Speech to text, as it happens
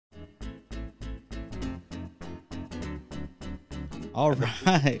All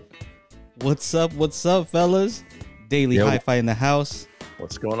right. What's up? What's up, fellas? Daily HiFi in the house.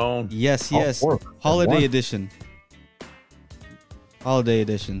 What's going on? Yes, yes. Holiday edition. Holiday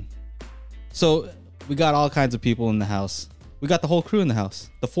edition. So we got all kinds of people in the house. We got the whole crew in the house.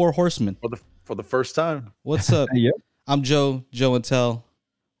 The four horsemen. For the first time. What's up? Yep. I'm Joe and Tell.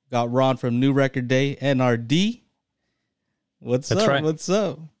 Got Ron from New Record Day, NRD. What's up? Right. What's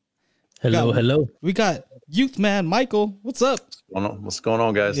up? Hello. We got Youth Man Michael. What's up? What's going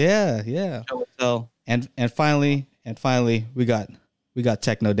on, guys? Yeah. And finally, we got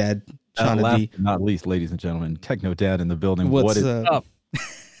Techno Dad. Last but not least, ladies and gentlemen, Techno Dad in the building. What's what is up?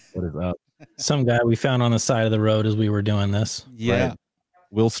 What is up? Some guy we found on the side of the road as we were doing this. Yeah. Right.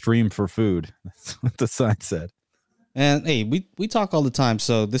 We'll stream for food. That's what the sign said. And hey, we talk all the time,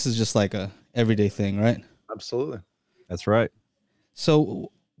 so this is just like a everyday thing, right? Absolutely. That's right.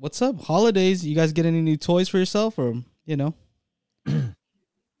 So what's up? Holidays, you guys get any new toys for yourself, or Yeah,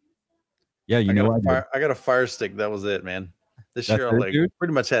 I got a fire stick. That was it, man. This year I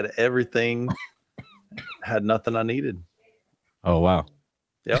pretty much had everything. Had nothing I needed. Oh wow.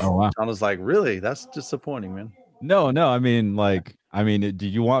 Yeah. Oh wow. John was like, really? That's disappointing, man. No. I mean, do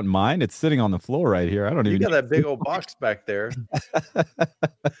you want mine? It's sitting on the floor right here. I don't even. You got that big old box back there.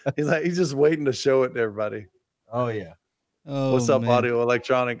 He's just waiting to show it to everybody. Oh yeah. oh, What's up, man. Audio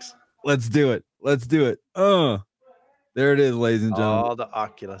Electronics? Let's do it. There it is, ladies and gentlemen. Oh, the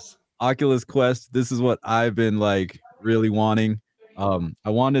Oculus Quest. This is what I've been like really wanting. I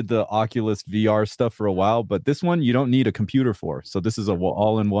wanted the Oculus VR stuff for a while, but this one you don't need a computer for. So this is a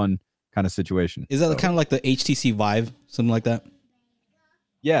all-in-one kind of situation. Is that kind of like the HTC Vive, something like that?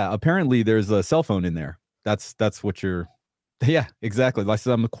 Yeah, apparently there's a cell phone in there. That's what you're. Yeah, exactly. Like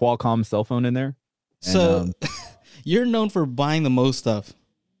some Qualcomm cell phone in there. So you're known for buying the most stuff.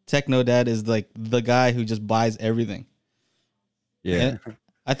 Techno Dad is like the guy who just buys everything. Yeah, and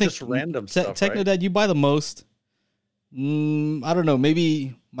I think just random stuff. Techno right? Dad, you buy the most. I don't know.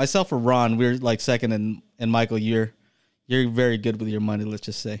 Maybe myself or Ron, we're like second, and Michael, you're very good with your money. Let's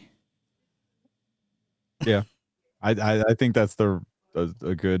just say. Yeah, I think that's a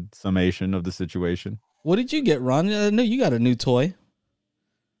good summation of the situation. What did you get, Ron? I know you got a new toy.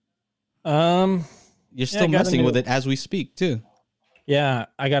 You're still messing with it as we speak, too. Yeah,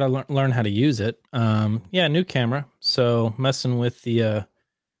 I got to learn how to use it. New camera. So messing with the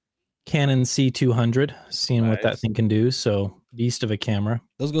Canon C200, seeing what that thing can do. So beast of a camera.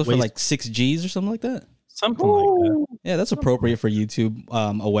 Those go for like 6 Gs or something like that? Something like that. Yeah, that's appropriate for YouTube,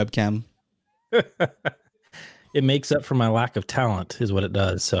 a webcam. It makes up for my lack of talent is what it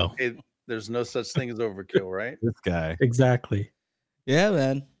does. So there's no such thing as overkill, right? This guy. Exactly. Yeah,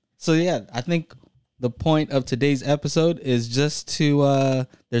 man. So yeah, I think the point of today's episode is just to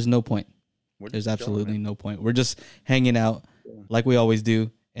there's no point. There's absolutely no point. We're just hanging out like we always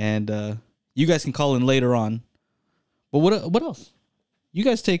do, and you guys can call in later on. But what else? You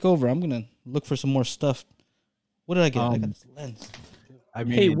guys take over. I'm gonna look for some more stuff. What did I get? I got this lens. I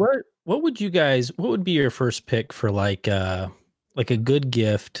mean, hey, what would be your first pick for like a good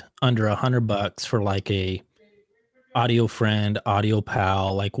gift under $100 for like a audio friend, audio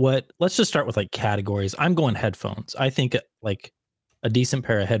pal? Like let's just start with like categories. I'm going headphones. I think like a decent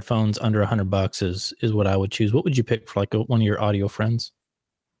pair of headphones under $100 is what I would choose. What would you pick for like one of your audio friends?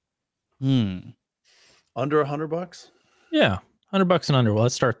 Under $100? Yeah, $100 and under. Well,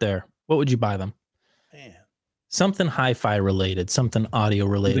 let's start there. What would you buy them? Man. Something hi-fi related, something audio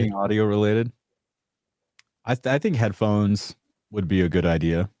related. Something audio related. I think headphones would be a good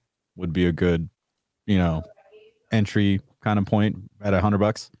idea. Would be a good, entry kind of point at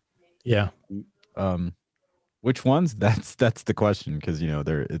 $100. Yeah. Which ones? That's the question, because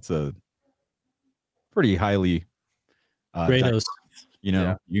it's a pretty highly Grados. You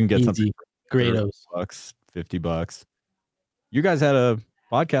can get something for Grados. $50. You guys had a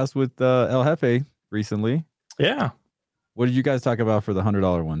podcast with El Jefe recently. Yeah. What did you guys talk about for the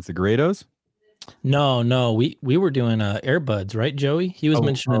 $100 ones? The Grados? No. We were doing earbuds, right, Joey? He was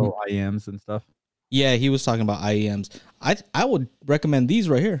mentioning IEMs and stuff. Yeah, he was talking about IEMs. I would recommend these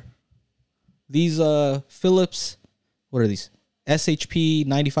right here. These Philips, what are these? SHP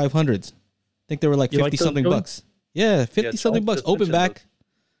 9500s. I think they were like 50 something bucks. Yeah, 50 something bucks. Open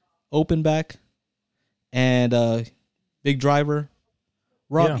back. And big driver.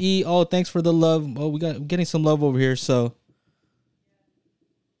 Rob E. Oh, thanks for the love. Oh, we're getting some love over here. So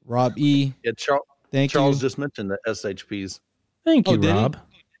Rob E. Yeah, Charles just mentioned the SHPs. Thank you, Rob.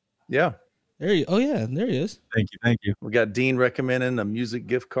 Yeah. There he is. Thank you. We got Dean recommending a music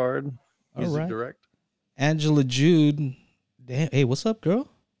gift card. Music Direct. Angela Jude. Damn, hey, what's up, girl?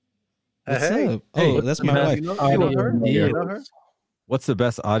 What's up? Oh, Hey, that's my wife. You know her? What's the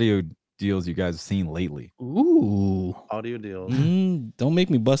best audio deals you guys have seen lately? Ooh, audio deals. Don't make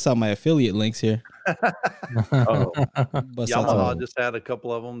me bust out my affiliate links here. Yamaha just had a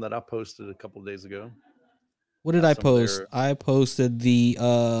couple of them that I posted a couple of days ago. What did I post? I posted the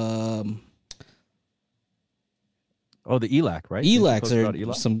the ELAC, right? ELACs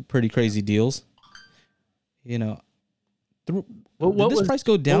are some pretty crazy deals. You know, did this price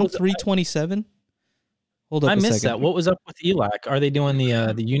go down 327? Hold up, I missed that. What was up with ELAC? Are they doing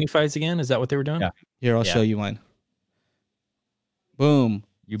the Unifies again? Is that what they were doing? Yeah. Here, I'll show you mine. Boom,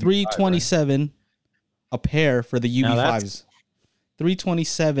 327 right? A pair for the UV5s.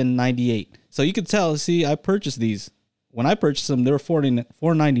 327.98. So you could tell. See, I purchased these. When I purchased them, they were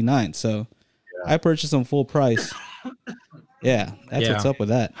 $4.99. So I purchased them full price. Yeah, that's what's up with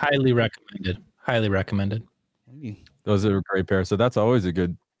that. Highly recommended. Highly recommended. Those are a great pair. So that's always a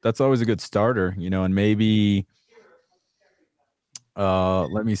good starter, you know, and maybe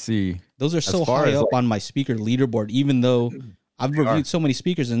let me see. Those are so high up on my speaker leaderboard, even though I've reviewed so many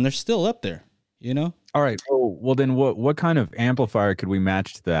speakers and they're still up there, you know? All right. Well then what kind of amplifier could we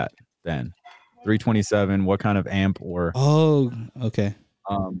match to that then? 327, what kind of amp or Oh, okay.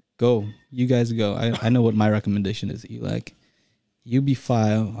 Go. You guys go. I know what my recommendation is, ELAC.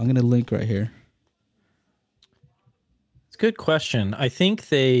 UB5. I'm gonna link right here. Good question. I think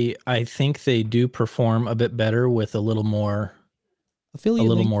they do perform a bit better with a little more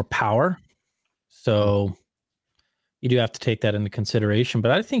more power. So you do have to take that into consideration. But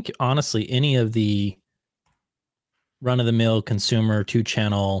I think honestly, any of the run-of-the-mill consumer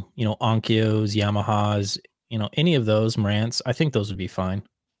 2-channel, you know, Onkyos, Yamahas, you know, any of those Marantz, I think those would be fine.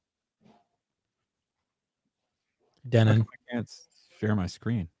 Denon. I can't share my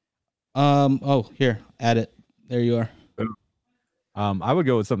screen. Oh, here, add it. There you are. I would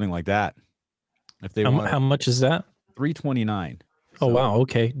go with something like that. If they how much is that? $329. Oh wow,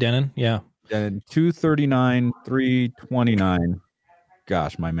 okay, Denon, yeah. Then $239, $329.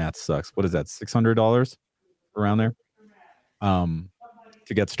 Gosh, my math sucks. What is that? $600 around there.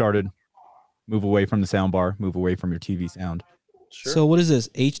 To get started, move away from the sound bar, move away from your TV sound. Sure. So what is this?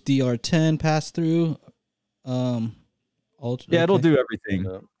 HDR10 pass through? Ultra, it'll do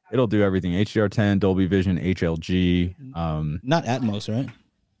everything. It'll do everything. HDR10, Dolby Vision, HLG. Not Atmos, right?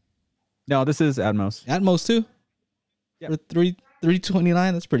 No, this is Atmos. Atmos too? Yeah. For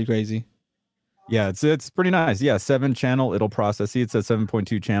 $329? That's pretty crazy. Yeah, it's pretty nice. Yeah, 7-channel. It'll process. See, it says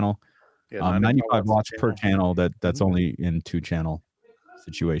 7.2 channel. Yeah, 95 watts per channel. That's only in 2-channel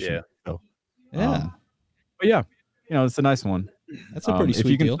situation. Yeah. So, yeah. But yeah, you know, it's a nice one. That's a pretty sweet deal.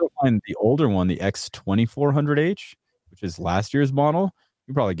 If you can deal. still find the older one, the X2400H, which is last year's model,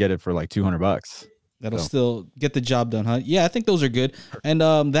 you probably get it for like $200. That'll still get the job done, huh? Yeah, I think those are good. And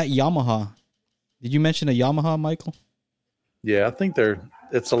that Yamaha. Did you mention a Yamaha, Michael? Yeah, I think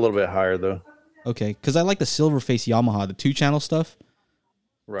it's a little bit higher though. Okay, because I like the silver face Yamaha, the 2-channel stuff.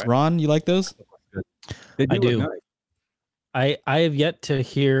 Right. Ron, you like those? I do. Nice. I have yet to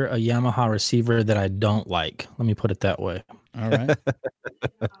hear a Yamaha receiver that I don't like. Let me put it that way. All right.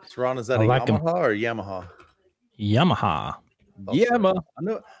 So Ron, is that a Yamaha or Yamaha? Yamaha. Yama.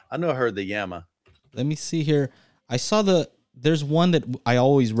 I know I heard the Yama. Let me see here. I saw there's one that I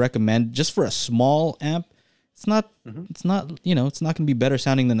always recommend just for a small amp. It's not it's not going to be better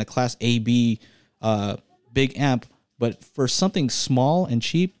sounding than a class AB big amp, but for something small and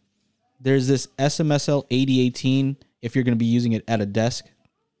cheap, there's this SMSL 8018 if you're going to be using it at a desk.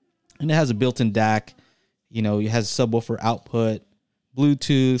 And it has a built-in DAC, you know, it has subwoofer output,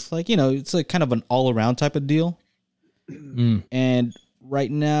 Bluetooth, like, you know, it's like kind of an all-around type of deal. And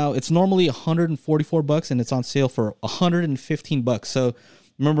right now it's normally $144 and it's on sale for $115. So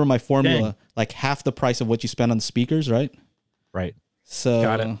remember my formula, like half the price of what you spend on the speakers, right? Right. So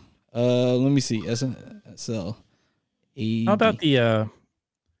got it. Let me see. SMSL. How about the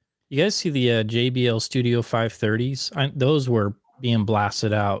you guys see the JBL Studio 530s? Those were being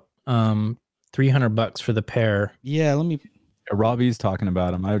blasted out. $300 for the pair. Yeah, let me. Robbie's talking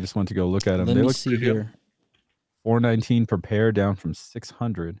about them. I just went to go look at them. Let me see here. $419 per pair, down from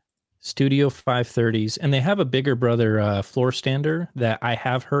 $600. Studio 530s, and they have a bigger brother floor stander that I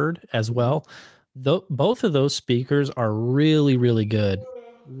have heard as well. Both of those speakers are really, really good.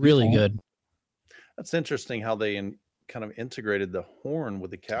 Really good. That's interesting how they kind of integrated the horn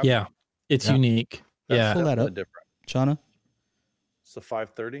with the cab. Yeah, it's unique. That's pull that up, different. Chana. It's the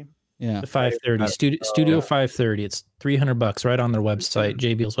 530. Yeah, the 530 Studio 530. It's $300 right on their website,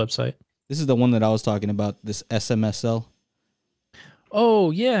 JBL's website. This is the one that I was talking about. This SMSL.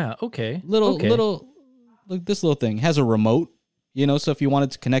 Oh yeah, okay. Little like this little thing has a remote, you know. So if you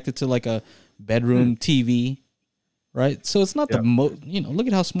wanted to connect it to like a bedroom TV, right? So it's not the most, look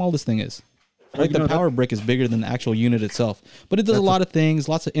at how small this thing is. Like the power brick is bigger than the actual unit itself, but it does a lot of things,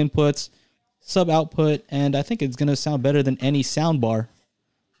 lots of inputs, sub output, and I think it's going to sound better than any sound bar.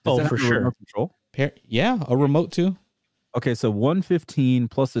 Oh, for sure. Control? Yeah, a remote too. Okay, so 115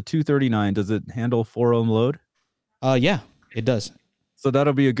 plus the 239, does it handle 4 ohm load? Yeah, it does. So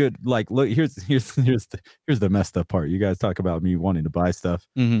that'll be a good, like, look, here's the messed up part. You guys talk about me wanting to buy stuff.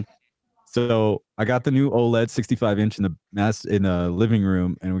 Mm-hmm. So I got the new OLED 65-inch in the living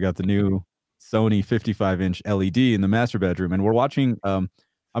room, and we got the new Sony 55-inch LED in the master bedroom. And we're watching. I'm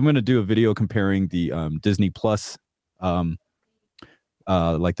going to do a video comparing the Disney Plus,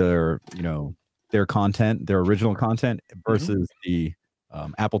 like their content, their original content versus the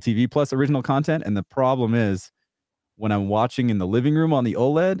Apple TV Plus original content. And the problem is, when I'm watching in the living room on the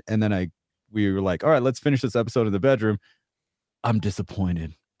OLED, and then we were like, all right, let's finish this episode in the bedroom, I'm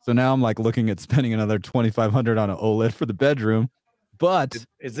disappointed. So now I'm like looking at spending another $2,500 on an OLED for the bedroom. But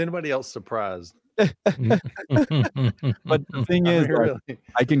is anybody else surprised? But the thing is, really?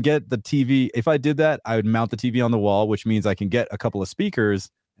 I can get the TV. If I did that, I would mount the TV on the wall, which means I can get a couple of speakers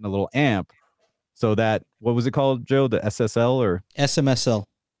and a little amp. So that, what was it called, Joe? The SSL or SMSL?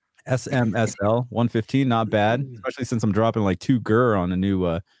 SMSL 115, not bad, especially since I'm dropping like 2 GUR on a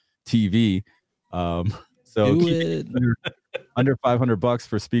new TV. So under $500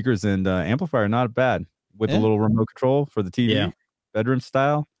 for speakers and amplifier, not bad, with a little remote control for the TV, bedroom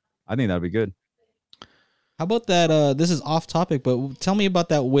style. I think that'd be good. How about that? This is off topic, but tell me about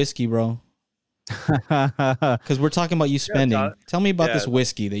that whiskey, bro. Because we're talking about you spending. Tell me about this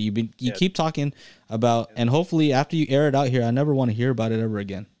whiskey that you keep talking about, and hopefully after you air it out here, I never want to hear about it ever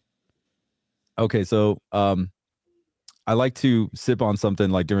again. Okay, so I like to sip on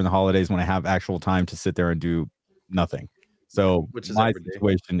something like during the holidays when I have actual time to sit there and do nothing. So my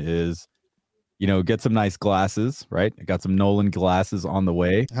situation is, get some nice glasses, right? I got some Nolan glasses on the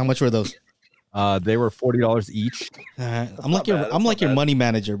way. How much were those? They were $40 each. I'm like your money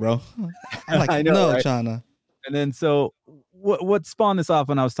manager, bro. I'm like, I know, no, right? Chana. And then so what spawned this off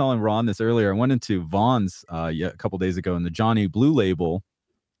when I was telling Ron this earlier, I went into Vaughn's a couple days ago, and the Johnny Blue Label,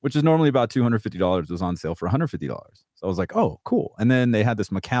 which is normally about $250, was on sale for $150. So I was like, oh, cool. And then they had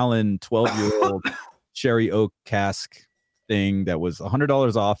this Macallan 12-year-old Sherry Oak cask thing that was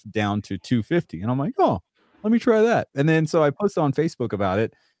 $100 off down to $250. And I'm like, oh, let me try that. And then so I posted on Facebook about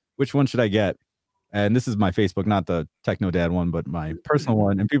it. Which one should I get? And this is my Facebook, not the Techno Dad one, but my personal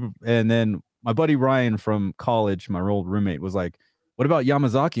one. And then my buddy Ryan from college, my old roommate, was like, what about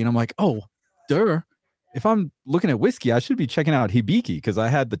Yamazaki? And I'm like, oh, duh. If I'm looking at whiskey, I should be checking out Hibiki, because I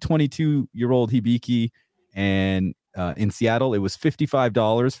had the 22-year-old Hibiki, and in Seattle, it was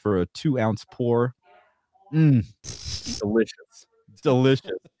 $55 for a 2-ounce pour. Delicious.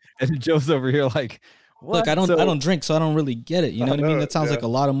 And Joe's over here like, what? Look, I don't drink, so I don't really get it. You know what I mean? That sounds like a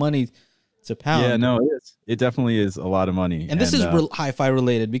lot of money to pound. Yeah, no, it is. It definitely is a lot of money. And this is hi-fi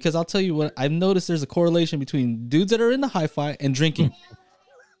related, because I'll tell you what, I've noticed there's a correlation between dudes that are into hi-fi and drinking.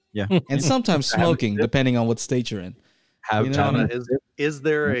 Yeah. And sometimes smoking, depending on what state you're in. Is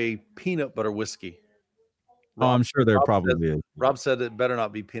there a peanut butter whiskey? I'm sure there probably is. Rob said it better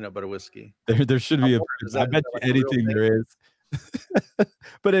not be peanut butter whiskey. There should be I bet you anything there is.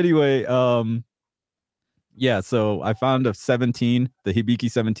 But anyway, yeah, so I found the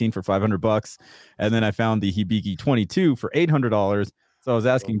Hibiki 17 for $500, and then I found the Hibiki 22 for $800. So I was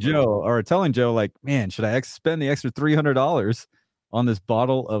asking telling Joe, like, man, should I spend the extra $300 on this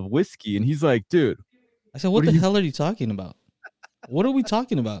bottle of whiskey? And he's like, dude. I said, what the hell are you talking about? What are we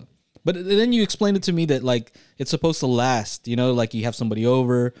talking about? But then you explained it to me that, like, it's supposed to last, like you have somebody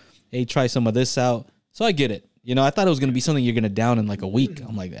over, hey, try some of this out. So I get it. I thought it was going to be something you're going to down in like a week.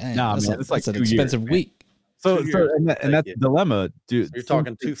 I'm like, that's an expensive week. So and that's the dilemma, dude. So you're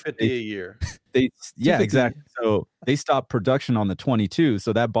talking $250 a year. Exactly. So they stopped production on the 22.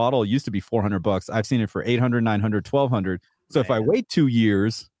 So that bottle used to be $400. I've seen it for $800, $900, $1,200. So if I wait 2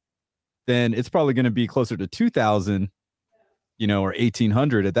 years, then it's probably going to be closer to $2,000, or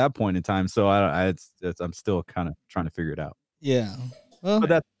 $1,800 at that point in time. So I'm still kind of trying to figure it out. Yeah. Well,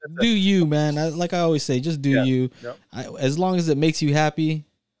 that's do you, man? Like I always say, just do you. Yep. As long as it makes you happy,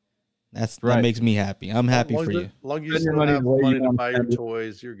 that makes me happy. I'm happy for you. As long as you still have money to buy your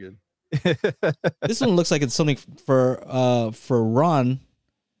toys, you're good. This one looks like it's something for Ron.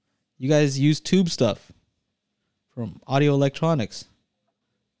 You guys use tube stuff from Audio Electronics.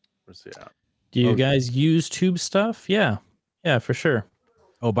 Let's see. Do you guys use tube stuff? Yeah, for sure.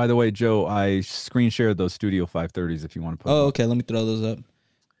 Oh, by the way, Joe, I screen shared those Studio 530s if you want to put them okay. Let me throw those up.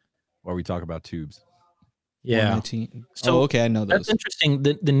 While we talk about tubes. Yeah. So okay, I know those. That's interesting.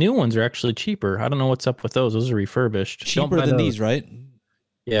 The new ones are actually cheaper. I don't know what's up with those. Those are refurbished. Cheaper than these, right?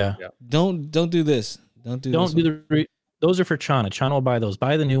 Yeah. Don't do this. Don't do those are for Chana. Chana will buy those.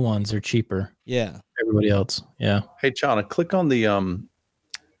 Buy the new ones. They're cheaper. Yeah. Everybody else. Yeah. Hey Chana, click on the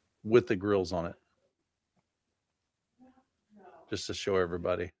with the grills on it. Just to show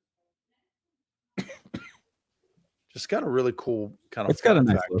everybody. Just got a really cool kind of got a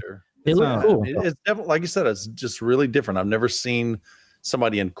nice factor. They look cool. It's definitely, like you said, it's just really different. I've never seen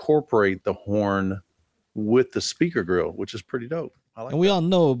somebody incorporate the horn with the speaker grill, which is pretty dope. I like and we all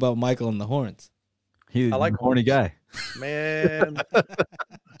know about Michael and the horns. He's a horny guy. Man, I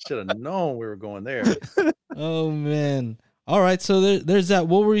should have known we were going there. Oh man. All right, so there's that.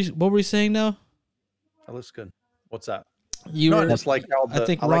 What were we saying now? That looks good. What's that? You were just like how I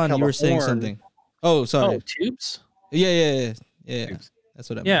think Ron, you were saying something. Oh, sorry. Oh, tubes? Yeah. That's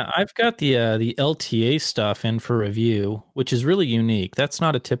what I meant. Yeah, I've got the LTA stuff in for review, which is really unique. That's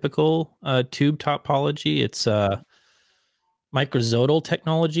not a typical tube topology. It's microzodal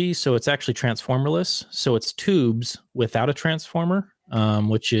technology, so it's actually transformerless. So it's tubes without a transformer,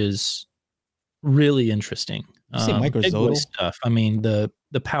 which is really interesting. You say microzodal stuff. I mean, the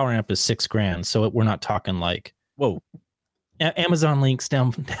power amp is $6,000, so we're not talking like Amazon links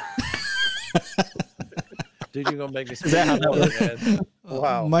down. Dude, you're gonna make me. Is that how that works?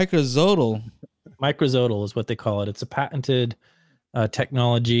 Wow. Microzodal. Microzodal is what they call it. It's a patented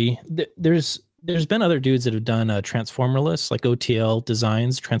technology. There's been other dudes that have done transformerless, like OTL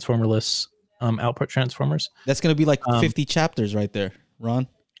designs, transformerless output transformers. That's gonna be like 50 chapters right there, Ron.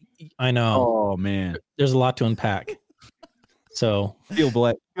 I know. Oh man, there's a lot to unpack. So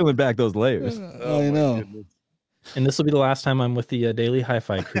peeling back those layers. I know. Goodness. And this will be the last time I'm with the daily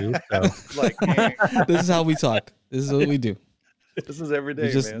HiFi crew. So. This is how we talk. This is what we do. This is every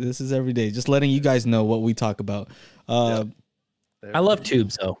day, man. This is every day. Just letting you guys know what we talk about. I love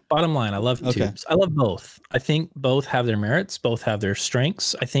tubes, though. Bottom line, I love tubes. I love both. I think both have their merits. Both have their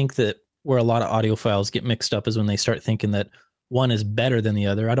strengths. I think that where a lot of audiophiles get mixed up is when they start thinking that one is better than the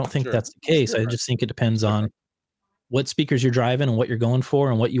other. I don't think that's the case. I just think it depends on what speakers you're driving and what you're going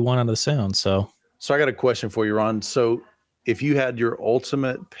for and what you want out of the sound. So I got a question for you, Ron. So if you had your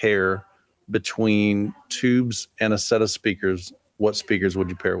ultimate pair between tubes and a set of speakers, what speakers would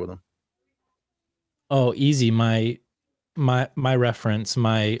you pair with them? Oh, easy. My reference,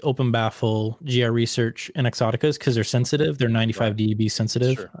 my open baffle GR Research and Exoticas, because they're sensitive. They're 95 dB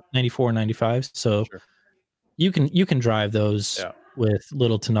sensitive, 94, 95. So you can drive those with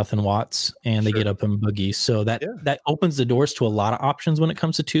little to nothing watts, and they get up in boogies. So that opens the doors to a lot of options when it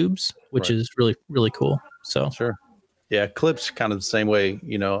comes to tubes, which is really, really cool. So yeah, clips kind of the same way.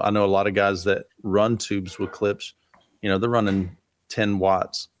 You know, I know a lot of guys that run tubes with clips. You know, they're running 10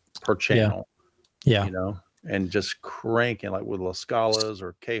 watts per channel. Yeah. You know, and just cranking like with La Scalas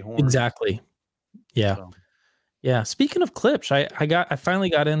or K horns. Exactly. Yeah. So. Yeah. Speaking of clips, I finally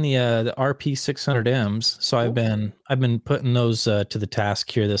got in the RP 600Ms. So I've been putting those to the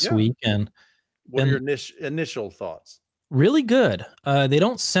task here this week. And what are your initial thoughts? Really good. They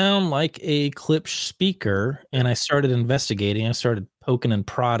don't sound like a Klipsch speaker. And I started investigating. I started poking and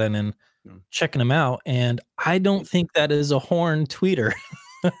prodding and checking them out. And I don't think that is a horn tweeter.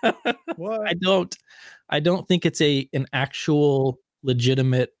 What? I don't think it's an actual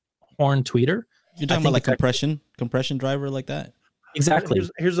legitimate horn tweeter. You're talking about like compression driver like that? Exactly.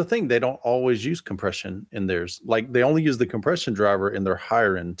 Here's the thing. They don't always use compression in theirs. Like they only use the compression driver in their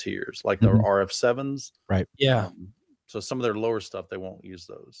higher end tiers, like their RF7s. Right. Yeah. So some of their lower stuff, they won't use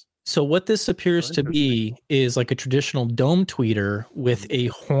those. So what this appears to be is like a traditional dome tweeter with a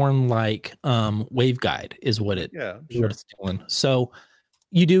horn-like waveguide is what what it's doing. So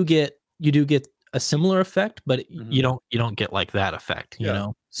you do get a similar effect, but you don't get like that effect, you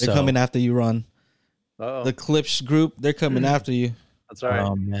know? They're coming after you, Ron. The Klipsch group, they're coming after you. That's right.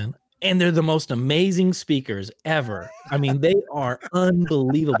 Oh man. And they're the most amazing speakers ever. I mean, they are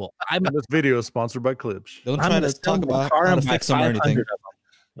unbelievable. This video is sponsored by Klipsch. Don't try to talk about how to fix them or anything.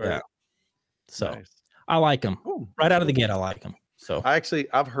 Yeah. So I like them. Right out of the gate, I like them. So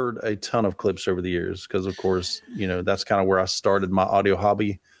I've heard a ton of Klipsch over the years because, of course, you know, that's kind of where I started my audio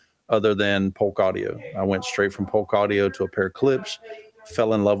hobby other than Polk Audio. I went straight from Polk Audio to a pair of Klipsch,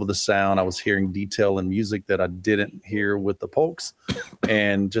 fell in love with the sound. I was hearing detail and music that I didn't hear with the Polks,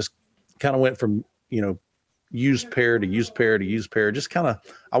 and just kind of went from, you know, used pair to used pair to used pair. Just kind of,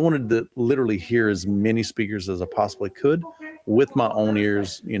 I wanted to literally hear as many speakers as I possibly could with my own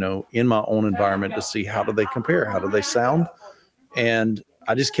ears, you know, in my own environment to see how do they compare, how do they sound. And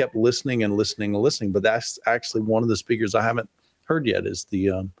I just kept listening and listening and listening. But that's actually one of the speakers I haven't heard yet is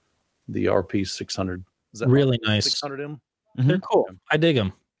the RP 600. Is that really nice. 600M? They're cool. I dig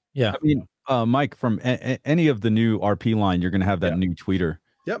them. Yeah. I mean, Mike, from any of the new RP line, you're going to have that new tweeter.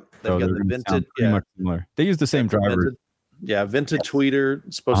 Yep. So They've got the vintage. Yeah. Much similar. They use the same driver. Vintage tweeter.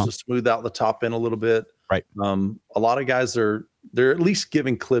 It's supposed to smooth out the top end a little bit. Right. A lot of guys they're at least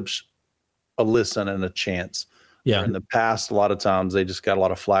giving clips a listen and a chance. Yeah. In the past, a lot of times they just got a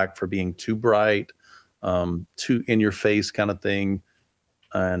lot of flack for being too bright, too in your face kind of thing.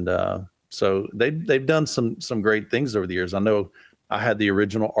 And so they've done some great things over the years. I know I had the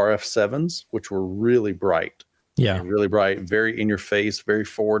original RF7s, which were really bright. Yeah. Really bright, very in your face, very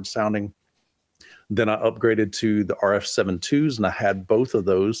forward sounding. Then I upgraded to the RF7.2s, and I had both of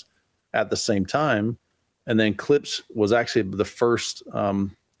those at the same time. And then Clips was actually the first, the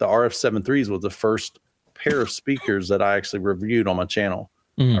RF7.3s was the first pair of speakers that I actually reviewed on my channel.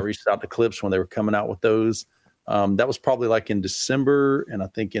 I reached out to Clips when they were coming out with those. That was probably like in December, and I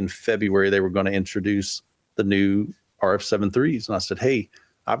think in February they were going to introduce the new RF7.3s. And I said, hey,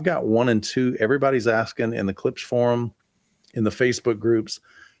 I've got 1 and 2. Everybody's asking in the Clips forum, in the Facebook groups,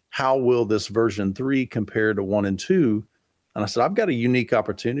 how will this version 3 compare to 1 and 2? And I said, I've got a unique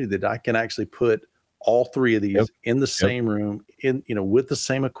opportunity that I can actually put all 3 of these in the same room, with the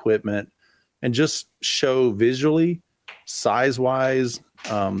same equipment, and just show visually, size-wise,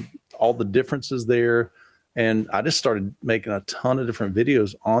 all the differences there. And I just started making a ton of different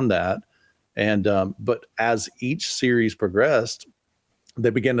videos on that. And but as each series progressed, they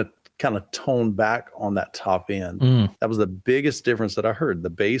began to kind of tone back on that top end. That was the biggest difference that I heard. The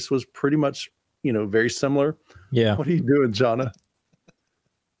bass was pretty much, very similar. Yeah. What are you doing, Jonna?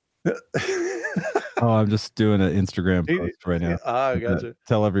 Oh, I'm just doing an Instagram post right now. I gotcha.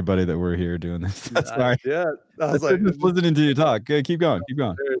 Tell everybody that we're here doing this. That's sorry. Yeah. I was like, just listening to you talk. Okay, keep going.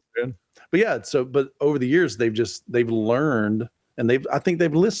 But yeah, but over the years they've learned, and I think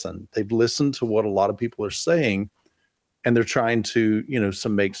they've listened. They've listened to what a lot of people are saying, and they're trying to,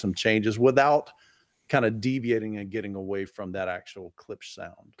 make some changes without kind of deviating and getting away from that actual clip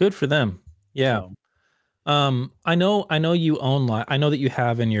sound. Good for them. Yeah. So, I know you own I know that you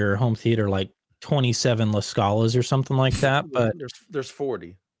have in your home theater like 27 La Scalas or something like that, but there's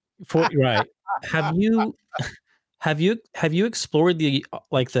 40. 40, right. Have you explored the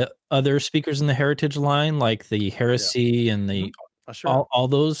other speakers in the Heritage line, like the Heresy and the all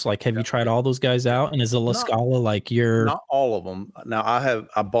those? Like, have you tried all those guys out? And is the La Scala like your? Not all of them. Now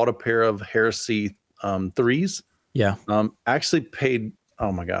I bought a pair of Heresy 3s. Yeah. Actually paid.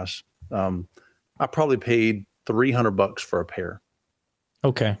 Oh my gosh. I probably paid $300 for a pair.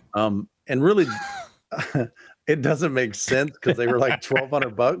 Okay. And really, it doesn't make sense because they were like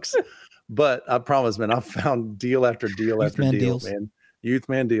 $1,200. But I promise, man, I found deal after deal after deal, man. Youth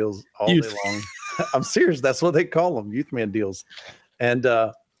man deals all day long. I'm serious. That's what they call them, youth man deals. And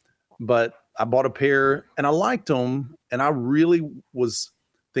but I bought a pair and I liked them, and I really was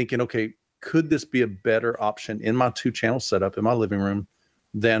thinking, okay, could this be a better option in my 2-channel setup in my living room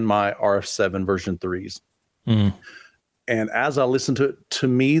than my RF7 version 3s? And as I listened to it, to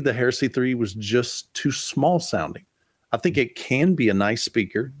me, the Heresy 3 was just too small sounding. I think it can be a nice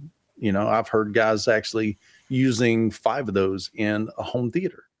speaker. I've heard guys actually using 5 of those in a home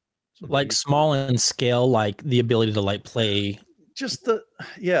theater. So like small in scale, like the ability to play. Just to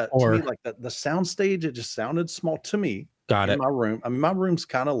me, like the sound stage, it just sounded small to me. Got it. My room. I mean, my room's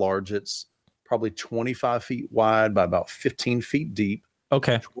kind of large. It's probably 25 feet wide by about 15 feet deep.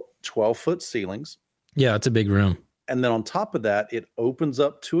 Okay. 12-foot ceilings. Yeah, it's a big room. And then on top of that, it opens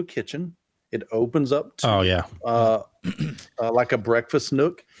up to a kitchen. It opens up to like a breakfast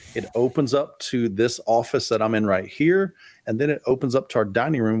nook. It opens up to this office that I'm in right here. And then it opens up to our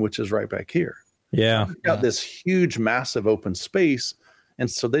dining room, which is right back here. Yeah. So we've got this huge, massive open space.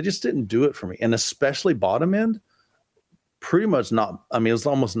 And so they just didn't do it for me. And especially bottom end, pretty much not. I mean, it's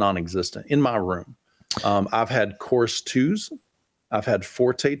almost non-existent in my room. I've had Chorus 2s. I've had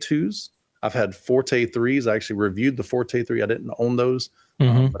Forte 2s. I've had Forte 3s. I actually reviewed the Forte 3. I didn't own those,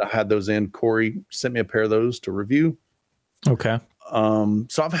 but I had those in. Corey sent me a pair of those to review. Okay.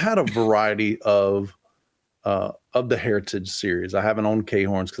 So I've had a variety of the Heritage series. I haven't owned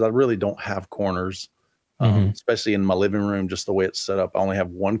K-horns because I really don't have corners, especially in my living room, just the way it's set up. I only have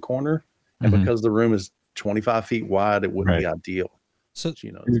one corner. And because the room is 25 feet wide, it wouldn't be ideal. So, it's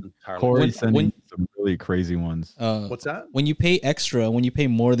entirely Corey sending some really crazy ones. What's that? When you pay extra, when you pay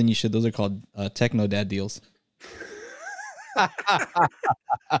more than you should, those are called techno dad deals.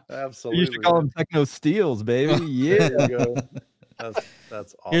 Absolutely. You should call them techno steals, baby. Yeah. There you go.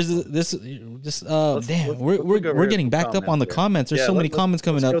 That's awesome. Here's we're getting backed up on the comments. There's so many comments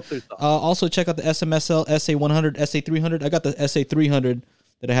coming up. Also check out the SMSL SA100, SA300. I got the SA300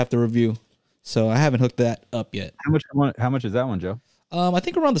 that I have to review. So I haven't hooked that up yet. How much is that one, Joe? I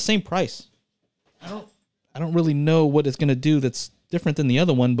think around the same price. I don't really know what it's gonna do that's different than the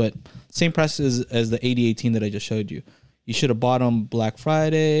other one, but same price as the 8018 that I just showed you. You should have bought them Black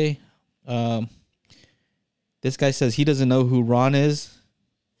Friday. This guy says he doesn't know who Ron is.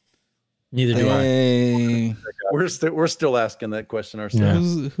 Neither do I. We're still asking that question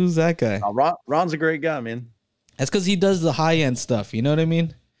ourselves. Yeah. Who's that guy? Ron's a great guy, man. That's because he does the high end stuff. You know what I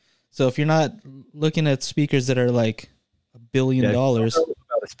mean? So if you're not looking at speakers that are like $1 billion, about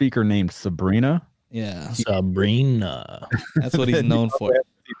a speaker named Sabrina. Yeah, Sabrina. That's what he's known for.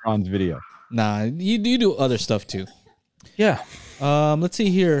 Ron's video. Nah, you do other stuff too. Yeah. Let's see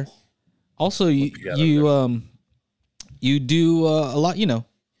here. Also, you do a lot. You know,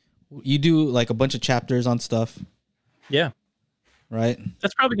 you do like a bunch of chapters on stuff. Yeah. Right.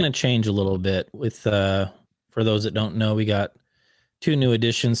 That's probably going to change a little bit with. For those that don't know, we got 2 new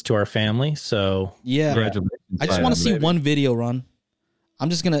additions to our family. So yeah, I just want to see one video, Ron. I'm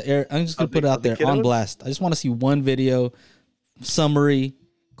just gonna put it out there on blast. I just want to see one video, summary,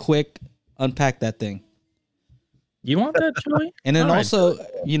 quick, unpack that thing. You want that, Joey? And then also,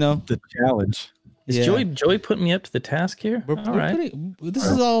 you know, the challenge. Is Joey putting me up to the task here? This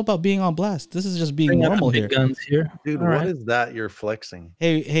is all about being on blast. This is just being normal here. Guns here, dude. What is that you're flexing?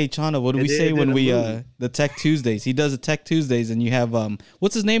 Hey, Chana, what do we say when we the Tech Tuesdays? He does the Tech Tuesdays, and you have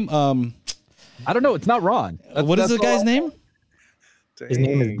what's his name? I don't know. It's not Ron. What is the guy's name? His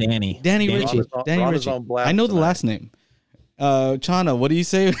name is Danny. Danny Ritchie. Danny Ritchie. I know the last name. Chana, what do you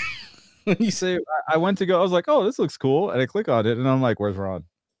say? When you say I went to go, I was like, oh, this looks cool, and I click on it, and I'm like, where's Ron?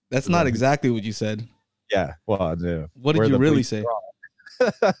 That's not exactly what you said. Yeah. Well, yeah. What did you really say?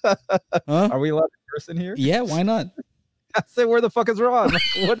 Huh? Are we allowed to curse in here? Yeah, why not? I said, where the fuck is Ron?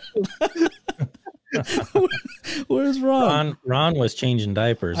 What? Where's Ron? Ron was changing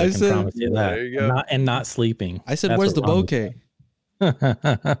diapers. I can promise you that. There you go. And not sleeping. I said, where's the bokeh?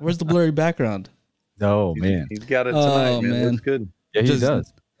 Where's the blurry background? Oh, man. He's got it tonight, man. Looks good. Yeah, he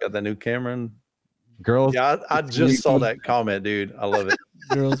does. Got that new camera. And girls. Yeah, I just saw that comment, dude. I love it.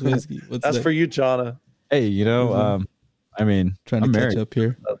 Girls whiskey. That's for you, Chana. Hey, you know, I mean, trying to catch up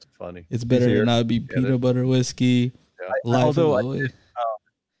here. That's funny. It's better to not be peanut butter whiskey. Yeah. Although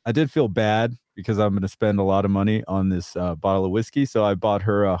I did feel bad because I'm going to spend a lot of money on this bottle of whiskey, so I bought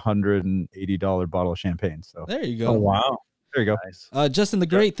her $180 bottle of champagne. So there you go. Oh wow. There you go. Nice. Justin the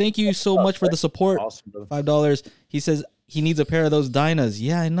Great, thank you so much for the support. Awesome, $5. He says he needs a pair of those Dynas.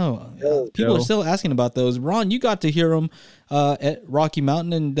 Yeah, I know. People are still asking about those. Ron, you got to hear them at Rocky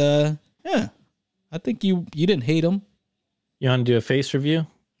Mountain, and yeah, I think you didn't hate them. You want to do a face review?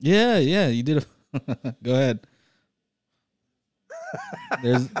 Yeah, you did. Go ahead.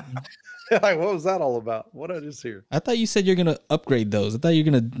 There's. Like, what was that all about? What did I just hear? I thought you said you're gonna upgrade those. I thought you're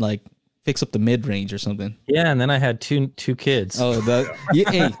gonna like fix up the mid range or something. Yeah, and then I had two kids. Oh,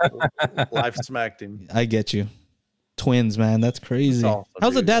 hey, life smacked him. I get you. Twins, man, that's crazy. That's awesome,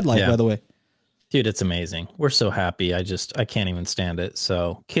 how's the dad life, by the way? Dude, it's amazing. We're so happy. I can't even stand it.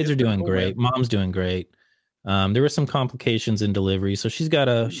 So kids are doing great. Mom's doing great. There were some complications in delivery, so she's got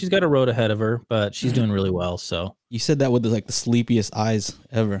a road ahead of her, but she's doing really well. So you said that with the sleepiest eyes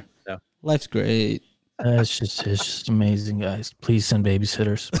ever. Yeah, life's great. It's just amazing, guys. Please send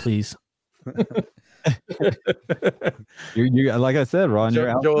babysitters, please. you like I said, Ron.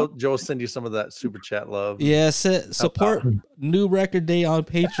 Joe send you some of that super chat love. Yeah, support New Record Day on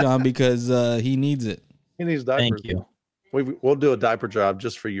Patreon because he needs it. He needs diapers. Thank you. We'll do a diaper job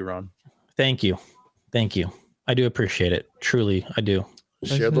just for you, Ron. Thank you. I do appreciate it. Truly, I do.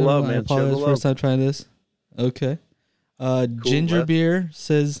 Share the love, man. Share the love. First time trying this. Okay. Cool, Ginger beer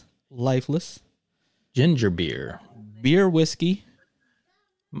says lifeless. Ginger beer. Beer whiskey.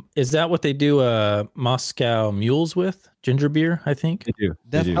 Is that what they do Moscow mules with? Ginger beer, I think. They do.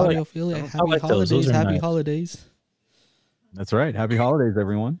 Definitely. Happy holidays. Happy holidays. That's right. Happy holidays,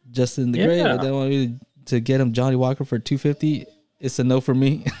 everyone. Justin the Great. I don't want you to get him Johnny Walker for $250. It's a no for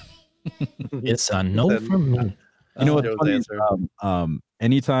me. It's a no for me. You know what's funny?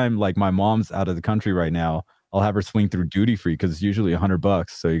 Anytime like my mom's out of the country right now, I'll have her swing through duty free because it's usually $100,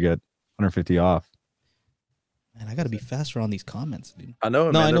 so you get 150 off. Man, I got to be faster on these comments, dude. I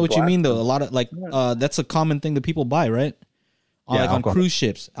know. No, I know what you mean though. A lot of that's a common thing that people buy, right? On cruise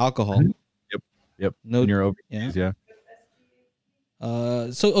ships, alcohol. Yep. No, you're overseas, yeah.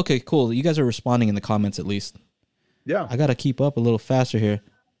 So okay, cool. You guys are responding in the comments at least. Yeah. I got to keep up a little faster here.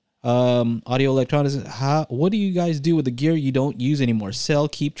 Audio electronics. What do you guys do with the gear you don't use anymore? Sell,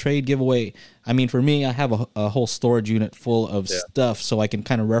 keep, trade, give away. I mean, for me, I have a whole storage unit full of stuff, so I can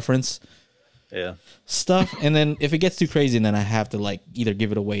kind of reference. Yeah. stuff. And then if it gets too crazy, then I have to like either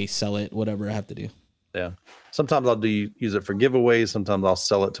give it away, sell it, whatever I have to do. Yeah. Sometimes I'll use it for giveaways. Sometimes I'll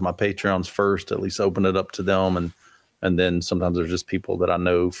sell it to my Patreons first, at least open it up to them. And then sometimes there's just people that I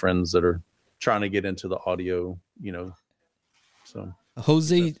know, friends that are trying to get into the audio, so.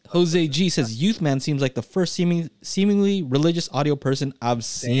 Jose G says Youth Man seems like the first seemingly religious audio person I've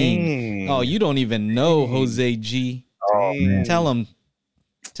seen. Dang. Oh, you don't even know Jose G. Oh, man. Tell him.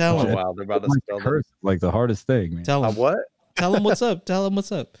 Oh, wow. They're about to spell that. Like the hardest thing, man. Tell him. What? Tell him what's up. Tell him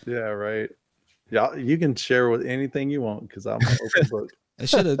what's up. Yeah, right. Yeah, you can share with anything you want because I'm an open book. I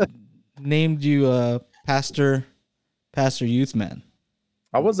should have named you Pastor Youth Man.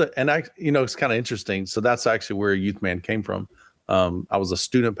 I wasn't, and it's kind of interesting. So that's actually where Youth Man came from. I was a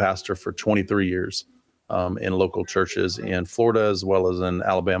student pastor for 23 years in local churches in Florida as well as in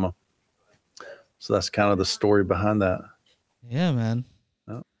Alabama. So that's kind of the story behind that. Yeah, man.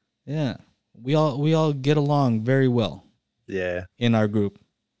 Oh. Yeah, we all get along very well. Yeah, in our group.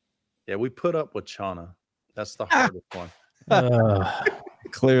 Yeah, we put up with Chana. That's the hardest one.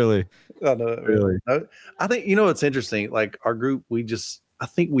 Clearly. I know, really. I think it's interesting. Like our group, I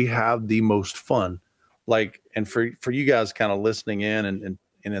think we have the most fun. Like, and for you guys kind of listening in and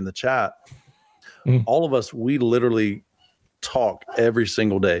in the chat, all of us, we literally talk every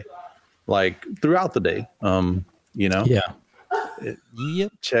single day, like throughout the day.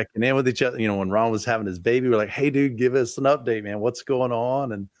 Checking in with each other. When Ron was having his baby, we're like, "Hey, dude, give us an update, man. What's going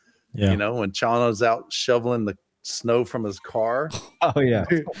on?" And when Chana's out shoveling the snow from his car. Oh yeah,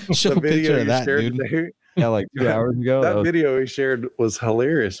 show a picture of that, dude. Today, yeah, like 2 hours ago. That video he shared was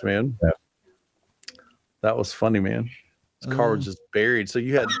hilarious, man. Yeah. That was funny, man. His car was just buried. So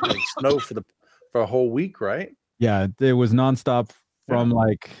you had like snow for a whole week, right? Yeah, it was nonstop from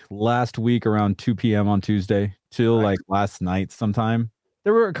like last week around 2 p.m. on Tuesday till like last night sometime.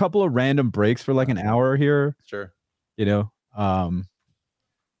 There were a couple of random breaks for like an hour here. Sure.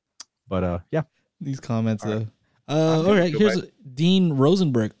 But yeah. These comments though. All right, here's Dean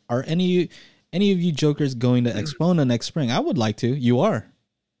Rosenberg. Are any of you jokers going to Expona next spring? I would like to. You are.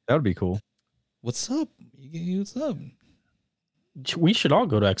 That would be cool. What's up? What's up? We should all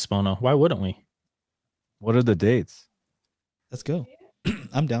go to Expona. Why wouldn't we? What are the dates? Let's go.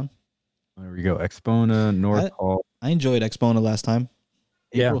 I'm down. There we go. Expona, North Hall. I enjoyed Expona last time.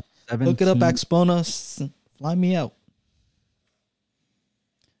 April 17th. Look it up, Expona. Fly me out.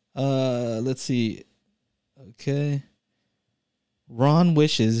 Let's see. Okay. Ron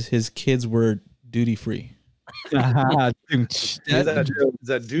wishes his kids were duty free. Is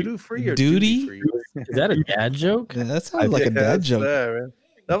that doo-doo free or duty free? Is that a dad joke? Yeah, that sounds like a dad joke. Man.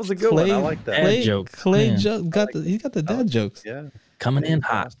 That was a good one. I like that. Dad joke. Clay he got the dad jokes. Yeah. Coming in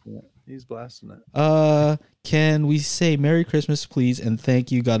hot. He's blasting it. Can we say Merry Christmas, please, and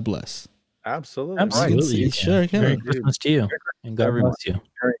thank you, God bless? Absolutely. Absolutely. Sure can. Merry Christmas to you. And God bless you.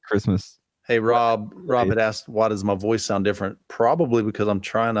 Merry Christmas. Hey, Rob had asked, why does my voice sound different? Probably because I'm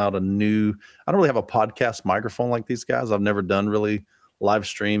trying out I don't really have a podcast microphone like these guys. I've never done really live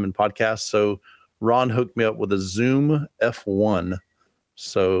stream and podcasts. So Ron hooked me up with a Zoom F1.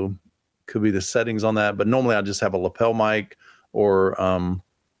 So could be the settings on that. But normally I just have a lapel mic or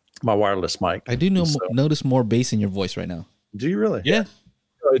my wireless mic. I do notice more bass in your voice right now. Do you really? Yeah.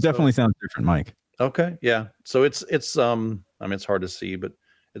 It definitely sounds different, Mike. Okay. Yeah. So it's it's hard to see, but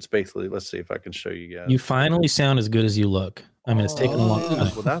it's basically, let's see if I can show you guys. You finally sound as good as you look. I mean, it's taken a long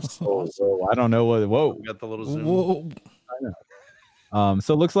time. Well, that's awesome. I don't know what. Whoa. We got the little zoom. Whoa.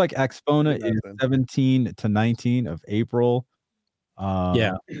 So it looks like Expona is 17 to 19 of April.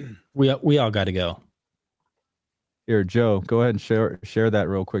 Yeah, we all got to go. Here, Joe, go ahead and share that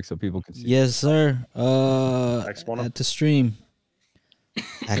real quick so people can see. Yes, sir. Expona? At the stream.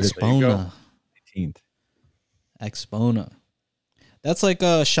 Expona. 18th. Expona. That's like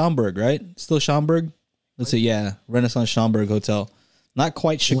Schaumburg, right? Still Schaumburg? Let's see. Yeah, Renaissance Schaumburg Hotel. Not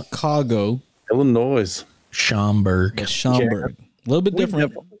quite Chicago. Illinois. Schaumburg. But Schaumburg. A little bit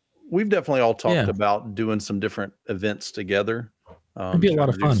different. We've definitely all talked about doing some different events together. It'd be a lot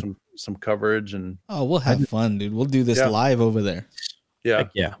of fun. Some coverage and we'll have fun, dude. We'll do this live over there. Yeah. Heck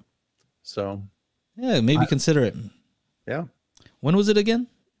yeah. So yeah, maybe consider it. Yeah. When was it again?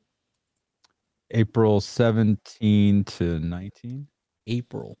 April 17 to 19.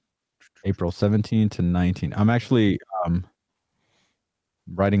 April 17 to 19. I'm actually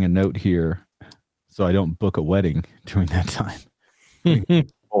writing a note here so I don't book a wedding during that time.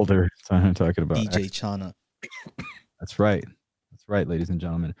 Older, so I'm talking about DJ Chana. That's right. That's right, ladies and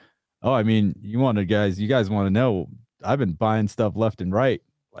gentlemen. Oh, I mean, you guys want to know, I've been buying stuff left and right,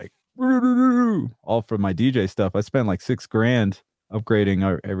 like all for my DJ stuff. I spent like $6,000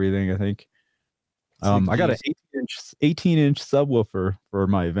 upgrading everything, I think. I got an 18-inch subwoofer for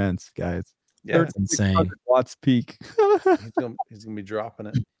my events, guys. Yeah, that's insane. Watts peak. he's gonna be dropping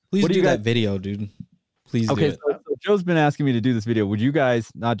it. Please do that video, dude. Please do it. So Joe's been asking me to do this video. Would you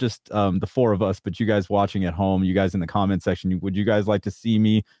guys, not just the four of us, but you guys watching at home, you guys in the comment section, would you guys like to see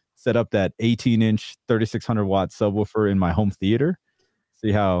me set up that 18-inch 3600 watt subwoofer in my home theater?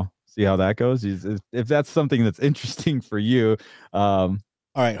 See how that goes. If that's something that's interesting for you. All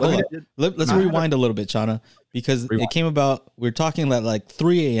right, hold on. Let's rewind a little bit, Chana, because it came about. We're talking at like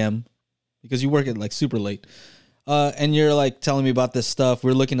 3 a.m. because you work at like super late. And you're like telling me about this stuff.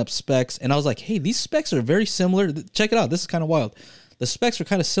 We're looking up specs, and I was like, "Hey, these specs are very similar. Check it out. This is kind of wild. The specs are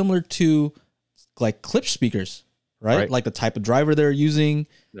kind of similar to like Klipsch speakers, right? Like the type of driver they're using,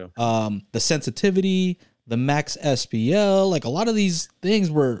 the sensitivity, the max SPL. Like a lot of these things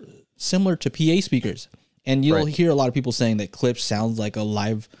were similar to PA speakers. And you'll hear a lot of people saying that Klipsch sounds like a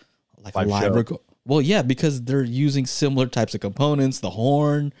live record. Well, yeah, because they're using similar types of components, the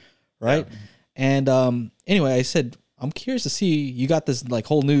horn, right?" Yeah. And anyway, I said, I'm curious to see, you got this like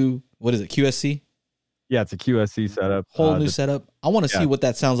whole new, what is it, QSC? Yeah, it's a QSC setup. Whole new setup. I want to see what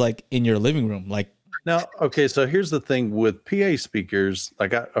that sounds like in your living room. Like now, okay, so here's the thing with PA speakers.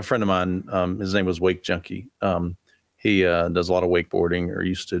 Like a friend of mine, his name was Wake Junkie. He does a lot of wakeboarding, or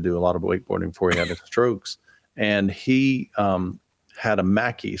used to do a lot of wakeboarding before he had his strokes. And he had a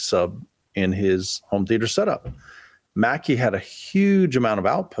Mackie sub in his home theater setup. Mackie had a huge amount of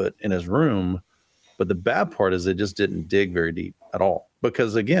output in his room, but the bad part is it just didn't dig very deep at all.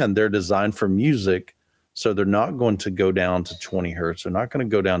 Because again, they're designed for music, so they're not going to go down to 20 hertz. They're not going to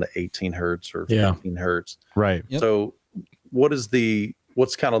go down to 18 hertz or 15 hertz. Right. Yep. So what's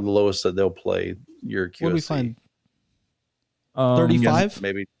kind of the lowest that they'll play your QSC? What do we find? 35?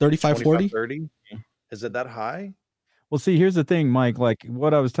 Maybe 35, 40? 30? Is it that high? Well, see, here's the thing, Mike. Like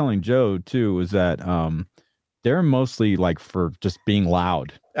what I was telling Joe too is that they're mostly like for just being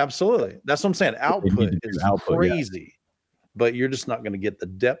loud. Absolutely. That's what I'm saying. Output is crazy, but you're just not going to get the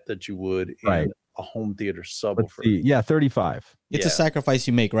depth that you would in a home theater subwoofer. Yeah, 35. It's a sacrifice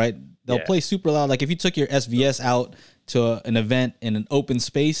you make, right? They'll play super loud. Like if you took your SVS out to an event in an open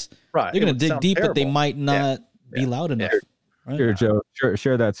space, they're going to dig deep, but they might not be loud enough. Right? Here, Joe,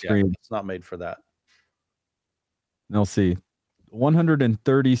 share that screen. Yeah, it's not made for that. And they'll see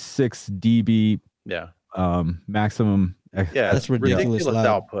 136 dB. Yeah. Maximum. That's ridiculous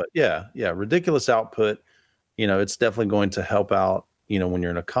output. Ridiculous output. You know, it's definitely going to help out, you know, when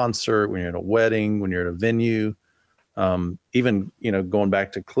you're in a concert, when you're in a wedding, when you're at a venue. Even, you know, going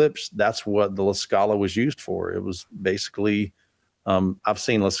back to Klipsch, that's what the La Scala was used for. It was basically, I've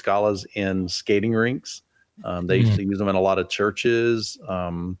seen La Scalas in skating rinks. They used to use them in a lot of churches.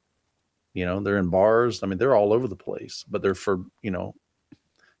 You know, they're in bars. I mean, they're all over the place, but they're for, you know,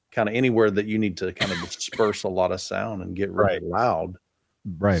 kind of anywhere that you need to kind of disperse a lot of sound and get really loud.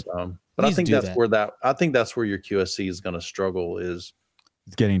 Right. So, but I think that's where your QSC is going to struggle is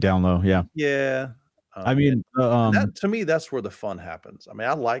it's getting down low. Yeah. Yeah. I mean, to me, that's where the fun happens. I mean,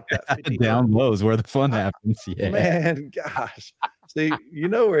 I like that. Down low is where the fun happens. Yeah. Man, gosh. See, you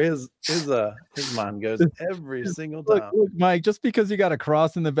know where his mind goes every single time. Look, Mike, just because you got a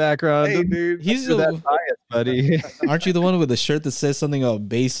cross in the background, hey, dude, he's that bias, buddy. Aren't you the one with the shirt that says something about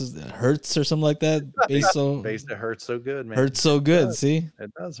bass hurts or something like that? Bass that hurts so good, man. Hurts so good. See,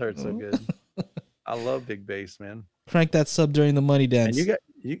 it does hurt so good. I love big bass, man. Crank that sub during the money dance. And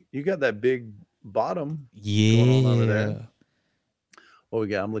you got that big bottom. Yeah. Going on over there. What we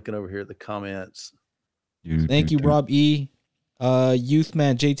got? I'm looking over here at the comments. Thank you, Rob E.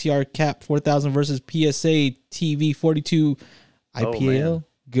 Youthman JTR Cap 4000 versus PSA TV 42 IPL.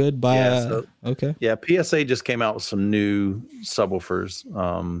 Good by okay. Yeah, PSA just came out with some new subwoofers.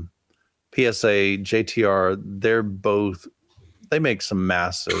 PSA, JTR, they make some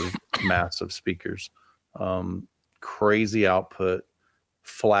massive speakers. Crazy output,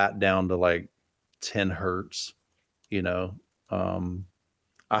 flat down to like 10 hertz, you know.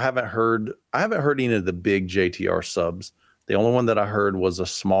 I haven't heard any of the big JTR subs. The only one that I heard was a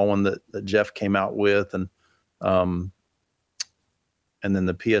small one that Jeff came out with, and then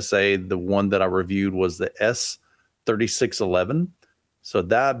the PSA, the one that I reviewed was the S3611. So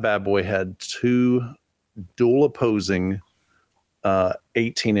that bad boy had two dual opposing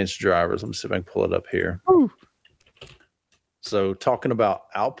 18-inch drivers. Let me see if I can pull it up here. Woo. So talking about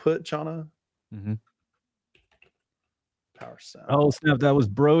output, Chana. Mm-hmm. Power sound. Oh, snap. That was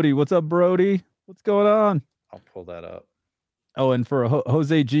Brody. What's up, Brody? What's going on? I'll pull that up. Oh, and for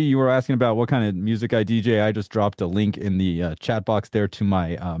Jose G, you were asking about what kind of music I DJ. I just dropped a link in the chat box there to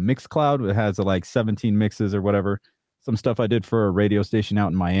my Mixcloud. It has like 17 mixes or whatever. Some stuff I did for a radio station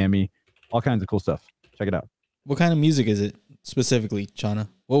out in Miami. all kinds of cool stuff. Check it out. What kind of music is it specifically, Chana?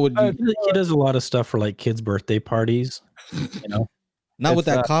 What would you? He does a lot of stuff for like kids' birthday parties. You know, Not with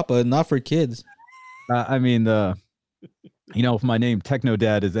that Kappa, not for kids. I mean, if my name Techno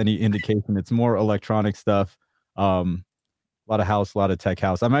Dad is any indication, it's more electronic stuff. A lot of house, a lot of tech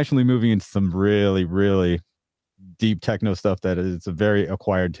house. I'm actually moving into some really, really deep techno stuff that is a very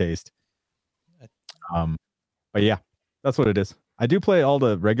acquired taste. But yeah, that's what it is. I do play all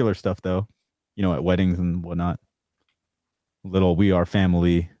the regular stuff though, at weddings and whatnot. A little We Are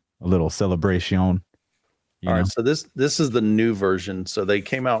Family, a little celebration. All right, so this is the new version. So they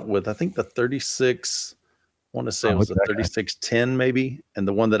came out with, I think, the 36. I want to say it was the 3610 maybe, and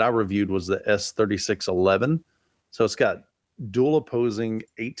the one that I reviewed was the S3611. So it's got dual opposing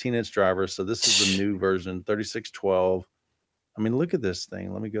 18-inch drivers. So this is the new version, 3612. I mean, look at this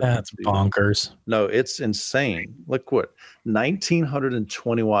thing. Let me go. That's bonkers. No, it's insane. Look what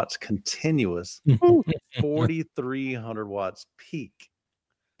 1920 watts continuous, 4,300 watts peak.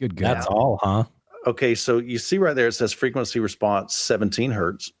 Good God. That's all, huh? Okay, so you see right there, it says frequency response 17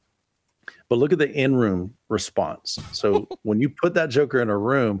 hertz. But look at the in-room response. So when you put that joker in a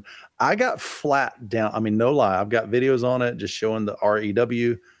room, I got flat down. I mean, no lie. I've got videos on it just showing the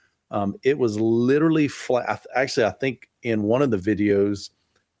REW. It was literally flat. Actually, I think in one of the videos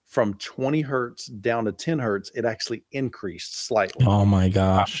from 20 hertz down to 10 hertz, it actually increased slightly. Oh my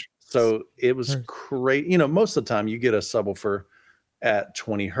gosh. So it was great. Most of the time you get a subwoofer at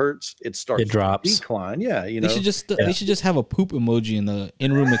 20 hertz, it drops. To decline. Yeah. They should just have a poop emoji in the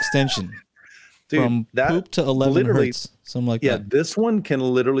in-room extension. Dude, from poop to 11 hertz, something like that. Yeah, this one can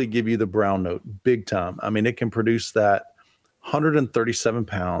literally give you the brown note big time. I mean, it can produce that 137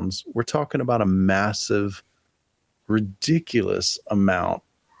 pounds. We're talking about a massive, ridiculous amount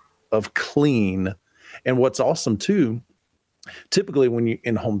of clean. And what's awesome too, typically when you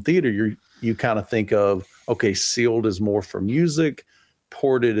in home theater, you kind of think of, okay, sealed is more for music,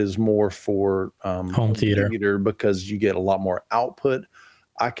 ported is more for home theater because you get a lot more output.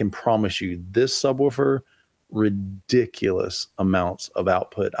 I can promise you this subwoofer, ridiculous amounts of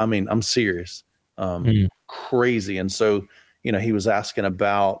output. I mean, I'm serious, crazy. And so, he was asking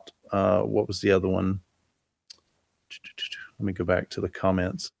about, what was the other one? Let me go back to the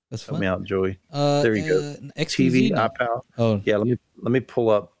comments. That's Help me out, Joey. There you go. XPZ? TV, iPal. Oh yeah. Let me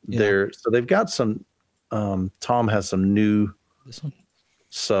pull up there. So they've got some, Tom has some new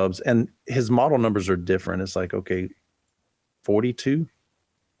subs and his model numbers are different. It's like, okay, 42.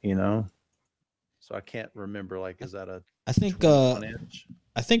 So I can't remember. Like, is that a? I think Ron.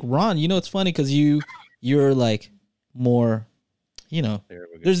 It's funny because you're like more,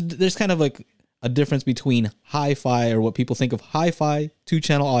 There's kind of like a difference between hi-fi or what people think of hi-fi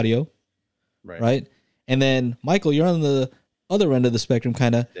 2-channel audio, right? And then Michael, you're on the other end of the spectrum,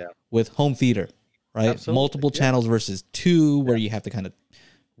 kind of with home theater, right? Absolutely. Multiple channels versus 2, where you have to kind of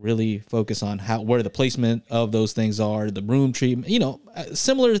really focus on where the placement of those things are, the room treatment,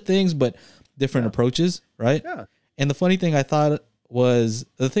 similar things, but different approaches, right? Yeah. And the funny thing I thought was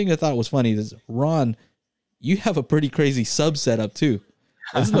funny is, Ron, you have a pretty crazy sub setup too.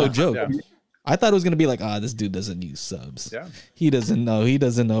 That's no joke. Yeah. I thought it was going to be like, this dude doesn't use subs. Yeah. He doesn't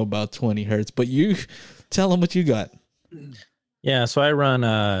know about 20 hertz, but you tell him what you got. Yeah, so I run,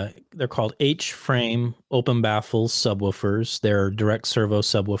 they're called H-frame open baffle subwoofers. They're direct servo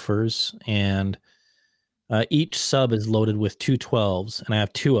subwoofers, and each sub is loaded with 2 12s, and I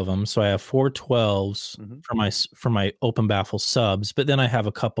have 2 of them. So I have 4 12s for my open baffle subs, but then I have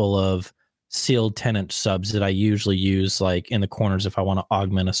a couple of sealed 10-inch subs that I usually use like in the corners if I want to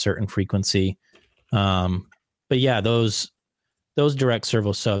augment a certain frequency. But yeah, those direct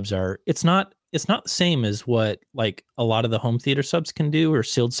servo subs it's not the same as what like a lot of the home theater subs can do, or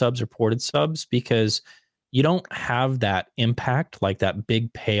sealed subs or ported subs, because you don't have that impact, like that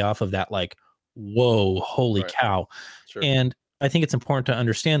big payoff of that, like, whoa, holy cow. Sure. And I think it's important to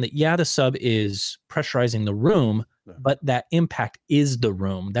understand that, the sub is pressurizing the room, but that impact is the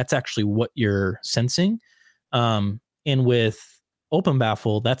room. That's actually what you're sensing. And with open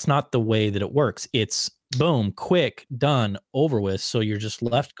baffle, that's not the way that it works. It's boom, quick, done, over with. So you're just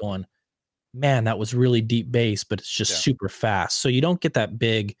left going, man, that was really deep bass, but it's just super fast. So you don't get that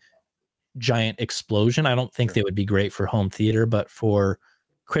big, giant explosion. I don't think they would be great for home theater, but for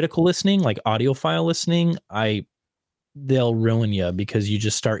critical listening, like audiophile listening, they'll ruin you, because you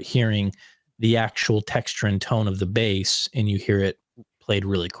just start hearing the actual texture and tone of the bass, and you hear it played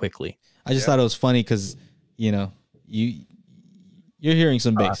really quickly. I just thought it was funny because, you're hearing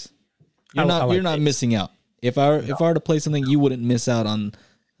some bass. You're not missing out. If I were to play something, you wouldn't miss out on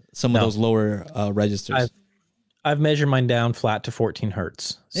some of those lower registers. I've measured mine down flat to 14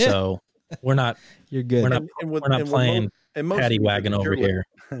 hertz. Yeah. So We're not. You're good. We're not. We're not playing paddy wagon over here.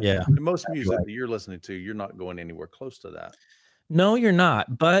 Yeah. In most music that you're listening to, you're not going anywhere close to that. No, you're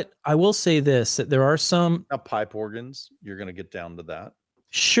not. But I will say this: that there are some now pipe organs. You're going to get down to that.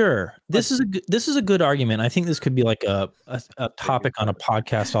 Sure, this is a good argument. I think this could be like a topic on a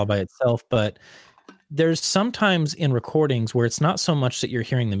podcast all by itself. But there's sometimes in recordings where it's not so much that you're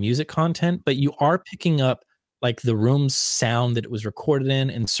hearing the music content, but you are picking up like the room's sound that it was recorded in,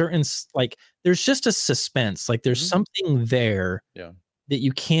 and certain like there's just a suspense. Like there's something there that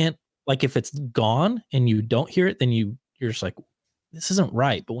you can't, like if it's gone and you don't hear it, then you're just like, this isn't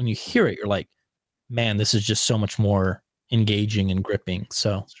right. But when you hear it, you're like, man, this is just so much more engaging and gripping.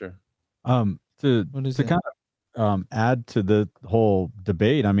 So sure. To kind of add to the whole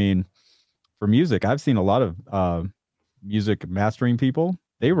debate, I mean, for music, I've seen a lot of music mastering people.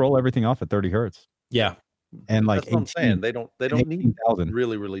 They roll everything off at 30 hertz. Yeah. And like that's what I'm saying. They don't need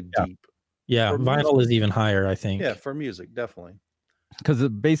really, really deep. Yeah. Vinyl is even higher, I think. Yeah, for music, definitely. Because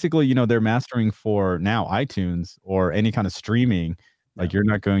basically, you know, they're mastering for now iTunes or any kind of streaming. Like you're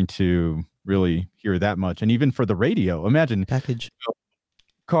not going to really hear that much. And even for the radio, imagine package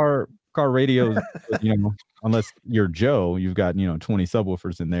car radios, you know, unless you're Joe, you've got, you know, 20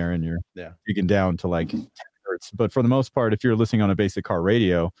 subwoofers in there and you're digging down to like 10 hertz. But for the most part, if you're listening on a basic car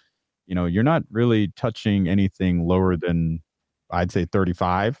radio, you know, you're not really touching anything lower than, I'd say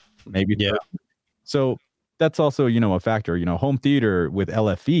 35, maybe 30. So that's also, you know, a factor. You know, home theater with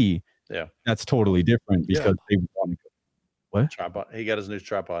LFE, that's totally different because they want to go. What? Tripod. He got his new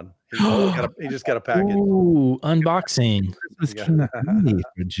tripod. He just got a package. Ooh, unboxing.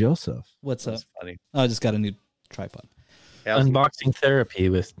 For Joseph. What's That's up? funny. Oh, I just got a new tripod. Yeah, Unboxing therapy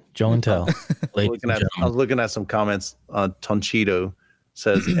with Joe and Tell. I was looking at some comments. Tonchito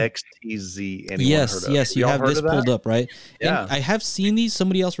says XTZ. Yes. You have this pulled up, right? Yeah. And I have seen these.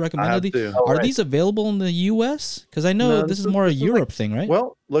 Somebody else recommended these. Are these available in the U.S.? Because I know this is more a Europe thing, right?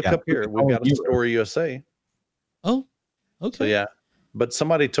 Well, look up here. We've got a Story USA. Oh, okay. So yeah, but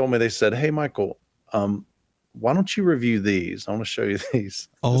somebody told me, they said, "Hey, Michael, why don't you review these? I want to show you these."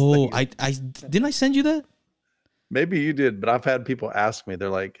 Oh, I didn't I send you that? Maybe you did, but I've had people ask me. They're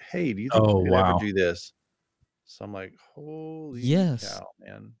like, "Hey, do you think we could ever do this?" So I'm like, "Holy cow,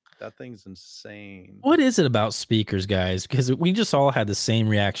 man, that thing's insane." What is it about speakers, guys? Because we just all had the same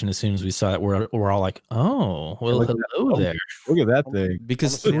reaction as soon as we saw it. We're all like, "Oh, well, hello there." Look at that thing.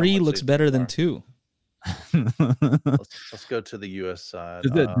 Because 3 looks better than 2. let's go to the US side.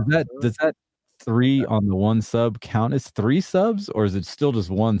 Does that 3 on the one sub count as 3 subs, or is it still just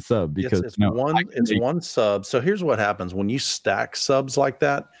 1 sub? Because it's one sub. So here's what happens when you stack subs like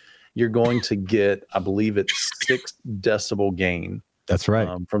that. You're going to get, I believe it's 6 decibel gain. That's right.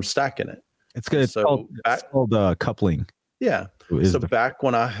 From stacking it. It's good. It's called coupling. Yeah. So back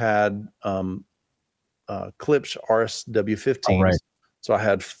when I had Klipsch RSW15s, right. So I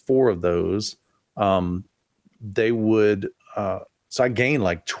had 4 of those. They would, so I gained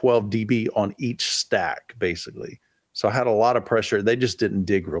like 12 dB on each stack, basically. So I had a lot of pressure. They just didn't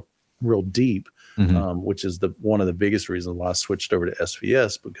dig real deep, which is one of the biggest reasons why I switched over to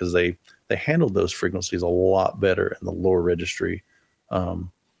SVS, because they handled those frequencies a lot better in the lower registry. You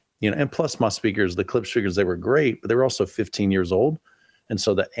know, and plus my speakers, the Klipsch speakers, they were great, but they were also 15 years old. And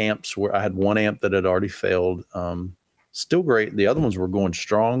so the amps I had one amp that had already failed, still great. The other ones were going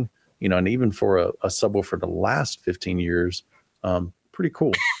strong. You know, and even for a subwoofer to last 15 years, pretty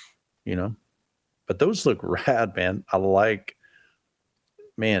cool, you know. But those look rad, man. I like,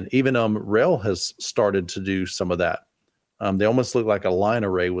 man, even Rail has started to do some of that. They almost look like a line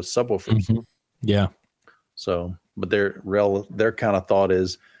array with subwoofers. Yeah. So, but their kind of thought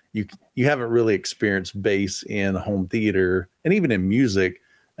is you haven't really experienced bass in home theater and even in music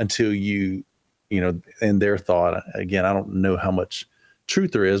until you know, in their thought, again, I don't know how much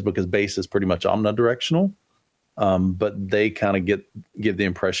truth there is, because bass is pretty much omnidirectional, but they kind of give the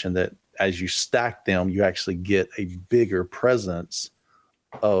impression that as you stack them, you actually get a bigger presence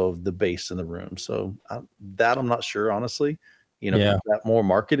of the bass in the room. So I'm not sure, honestly. You know, is that more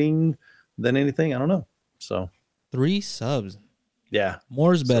marketing than anything? I don't know. So 3 subs. Yeah,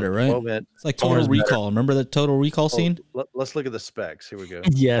 more is better, right? It's like Total Recall. Remember the Total Recall scene? Let's look at the specs. Here we go.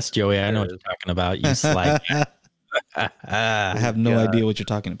 Yes, Joey, I know what you're talking about. You slag. I have no idea what you're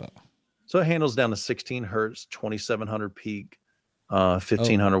talking about. So it handles down to 16 hertz, 2700 peak,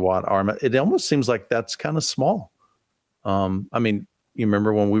 1500 watt RMS. It almost seems like that's kind of small. I mean, you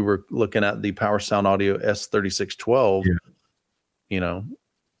remember when we were looking at the Power Sound Audio S3612, you know,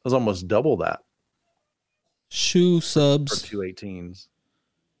 it was almost double that. Shoe subs. For 218s.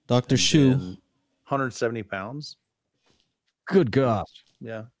 Dr. Shoe. 170 pounds. Good gosh.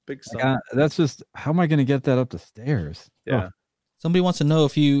 Yeah, big Like, sum. that's just, how am I going to get that up the stairs? Yeah. Somebody wants to know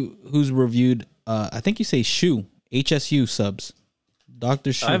who's reviewed. I think you say Shoe HSU subs.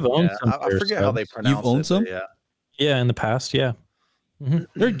 Dr. Shoe. I've owned some. I forget how they pronounce You've owned it. some? Yeah, in the past, yeah.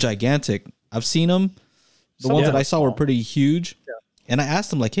 They're gigantic. I've seen them. The ones that I saw were pretty huge. Yeah. And I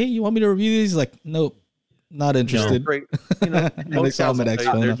asked him like, "Hey, you want me to review these?" He's like, "Nope, not interested." Great. You know, And I saw them at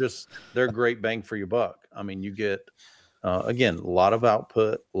Expo. They're great bang for your buck. I mean, you get again a lot of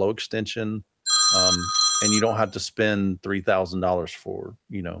output, low extension, and you don't have to spend $3,000 for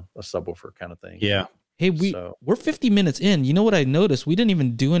a subwoofer kind of thing. Yeah. Hey, we're 50 minutes in. You know what I noticed? We didn't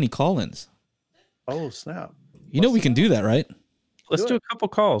even do any call-ins. Oh snap! You know we can do that, right? Let's do a couple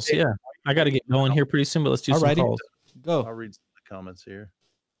calls. Yeah. I got to get going here pretty soon, but let's do some calls. Go. I'll read some of the comments here.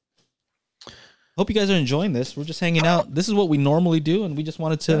 Hope you guys are enjoying this. We're just hanging out. This is what we normally do, and we just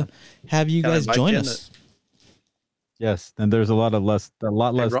wanted to have you guys join us. Yes, and there's a lot less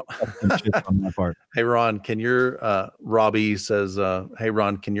shit on my part. Hey Ron, can your Robbie says, "Hey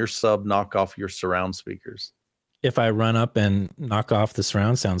Ron, can your sub knock off your surround speakers?" If I run up and knock off the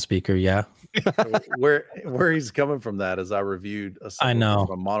surround sound speaker, yeah. where he's coming from that is I reviewed a subwoofer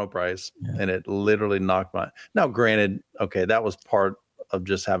from Monoprice, and it literally knocked my. Now, granted, okay, that was part of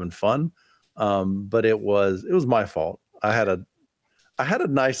just having fun, but it was my fault. I had a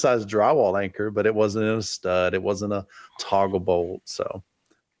nice sized drywall anchor, but it wasn't in a stud. It wasn't a toggle bolt, so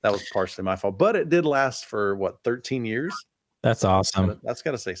that was partially my fault. But it did last for 13 years. That's awesome. That's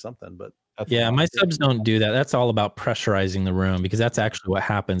got to say something, but. Yeah, my subs don't do that. That's all about pressurizing the room, because that's actually what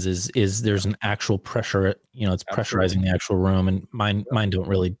happens is there's an actual pressure, it's pressurizing the actual room, and mine don't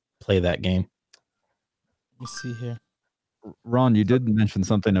really play that game. Let me see here. Ron, you did mention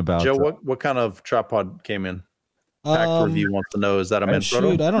something about Joe. What kind of tripod came in? Pack review wants to know, is that a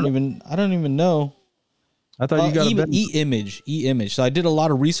Manfrotto? Shoot, I don't even know. I thought you got e-image. So I did a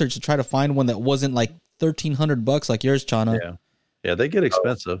lot of research to try to find one that wasn't like $1,300 like yours, Chana. Yeah, they get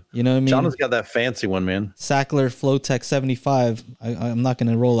expensive. You know what I mean? Chana's got that fancy one, man. Sackler Flowtech 75. I'm not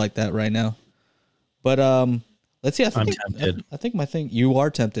going to roll like that right now. But let's see. I'm tempted. I think my thing. You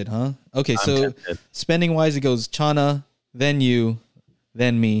are tempted, huh? Okay, so spending wise, it goes Chana, then you,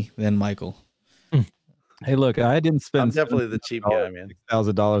 then me, then Michael. Hey, look, I didn't spend. I'm definitely the cheap guy, man.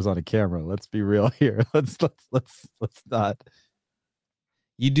 $6,000 on a camera. Let's be real here. Let's not.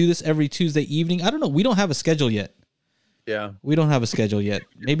 You do this every Tuesday evening. I don't know. We don't have a schedule yet. Yeah, we don't have a schedule yet.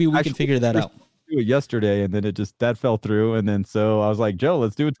 Maybe we can figure that out. Do it yesterday, and then that fell through, and then so I was like, Joe,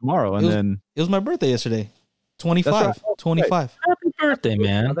 let's do it tomorrow. And it was my birthday yesterday. 25. Right. 25. Happy birthday,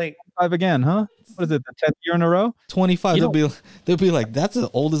 man. I think 5 again, huh? What is it? The 10th year in a row? 25. They'll be like, that's the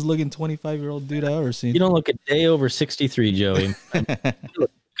oldest looking 25-year-old dude I've ever seen. You don't look a day over 63, Joey. You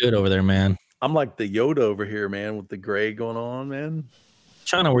look good over there, man. I'm like the Yoda over here, man, with the gray going on, man.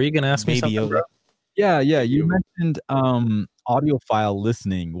 Chana, were you gonna ask me something, bro? Yeah. You mentioned audiophile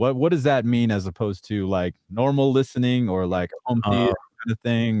listening. What does that mean as opposed to like normal listening or like home theater kind of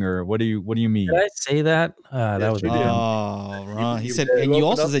thing, or what do you mean? Did I say that? That was Ron. He said, and you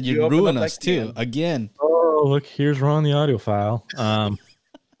also said you'd ruin us too again. Oh, look, here's Ron the audiophile.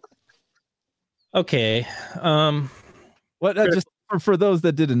 Okay. What just for those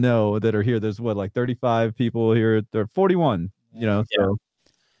that didn't know that are here, there's like 35 people here. There are 41.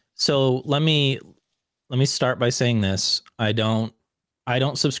 So let me start by saying this. I don't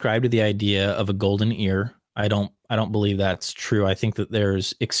subscribe to the idea of a golden ear. I don't believe that's true. I think that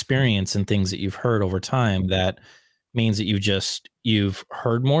there's experience in things that you've heard over time that means that you've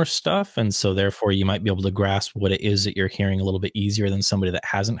heard more stuff, and so therefore you might be able to grasp what it is that you're hearing a little bit easier than somebody that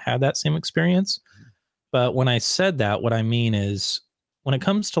hasn't had that same experience. But when I said that, what I mean is when it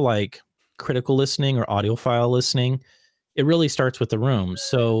comes to like critical listening or audiophile listening, it really starts with the room.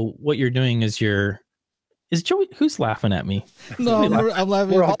 So what you're doing is is Joey, who's laughing at me? No, I'm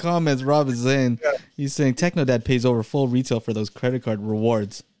laughing at the comments. Rob is saying, he's saying Technodad pays over full retail for those credit card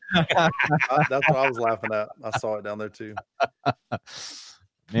rewards. That's what I was laughing at. I saw it down there too.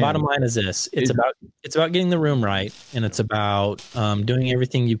 Bottom line is this: it's about getting the room right, and it's about doing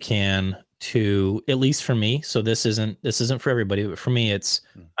everything you can to, at least for me. So this isn't for everybody, but for me,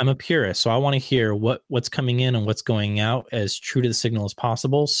 I'm a purist, so I want to hear what's coming in and what's going out as true to the signal as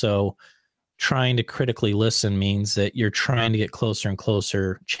possible. So trying to critically listen means that you're trying to get closer and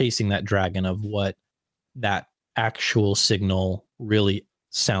closer, chasing that dragon of what that actual signal really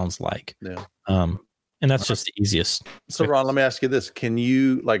sounds like. Yeah. And that's just the easiest. So Ron, let me ask you this. Can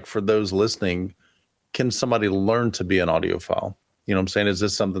you, like, for those listening, can somebody learn to be an audiophile? You know what I'm saying? Is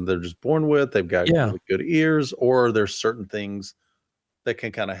this something they're just born with? They've got really good ears, or there's certain things that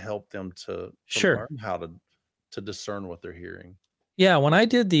can kind of help them to learn how to to discern what they're hearing. Yeah, when I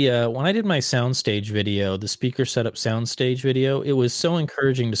did my soundstage video, the speaker setup soundstage video, it was so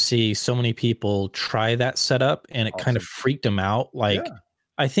encouraging to see so many people try that setup, and it kind of freaked them out. Like,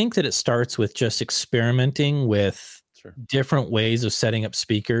 I think that it starts with just experimenting with different ways of setting up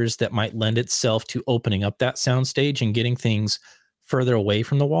speakers that might lend itself to opening up that soundstage and getting things further away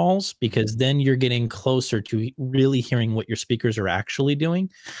from the walls, because then you're getting closer to really hearing what your speakers are actually doing.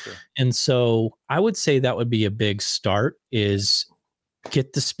 And so I would say that would be a big start, is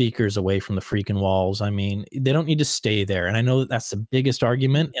get the speakers away from the freaking walls. I mean, they don't need to stay there. And I know that's the biggest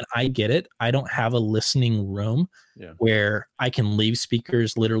argument, and I get it. I don't have a listening room where I can leave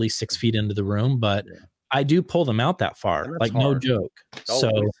speakers literally 6 feet into the room, but I do pull them out that far, like hard. No joke.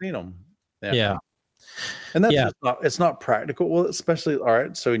 So we've seen them. Yeah. And that's just it's not practical. Well, especially, all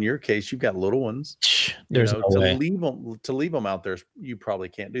right. So in your case, you've got little ones. There's no way. leave them out there. You probably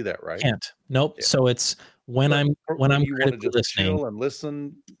can't do that, right? Can't. Nope. Yeah. So it's when I'm critically listening chill and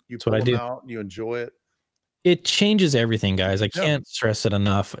listen, you pull them out, you enjoy it. It changes everything, guys. I can't stress it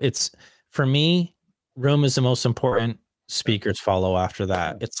enough. It's, for me, room is the most important. Speakers follow after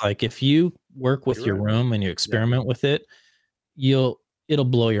that. It's like, if you work with your room and you experiment with it, it'll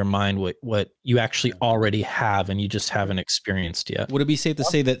blow your mind what you actually already have and you just haven't experienced yet. Would it be safe to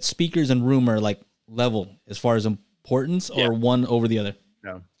say that speakers and room are like level as far as importance, or one over the other?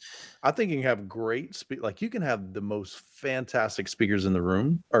 No. I think you can have great like you can have the most fantastic speakers in the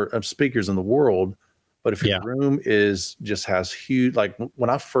room, or speakers in the world, but if your room just has huge, like when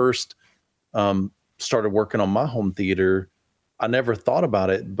I first started working on my home theater, I never thought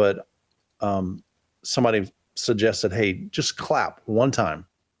about it, but somebody suggested, hey, just clap one time,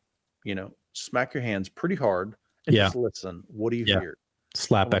 smack your hands pretty hard and just listen. What do you hear?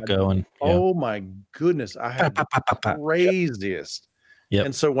 Slap echo. And oh my goodness, I had the craziest. Yep.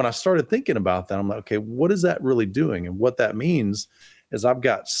 And so when I started thinking about that, I'm like, okay, what is that really doing? And what that means is I've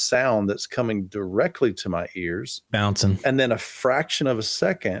got sound that's coming directly to my ears, bouncing, and then a fraction of a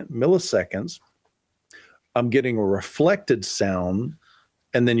second, milliseconds, I'm getting a reflected sound,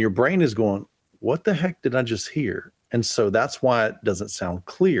 and then your brain is going, what the heck did I just hear? And so that's why it doesn't sound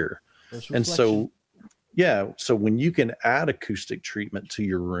clear. And so, so when you can add acoustic treatment to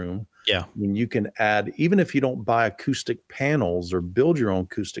your room, when you can add, even if you don't buy acoustic panels or build your own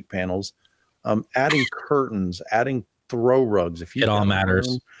acoustic panels, adding curtains, adding throw rugs, if you it all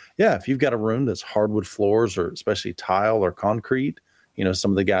matters. If you've got a room that's hardwood floors, or especially tile or concrete,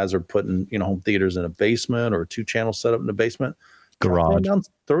 some of the guys are putting, home theaters in a basement or a 2-channel setup in the basement. Garage.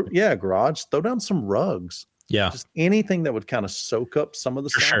 Garage. Throw down some rugs. Yeah. Just anything that would kind of soak up some of the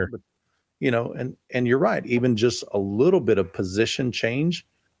sound. Sure. But, and you're right. Even just a little bit of position change,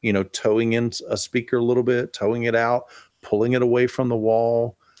 towing in a speaker a little bit, towing it out, pulling it away from the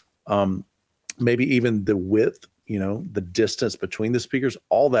wall. Maybe even the width, the distance between the speakers,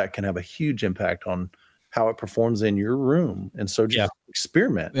 all that can have a huge impact on how it performs in your room. And so just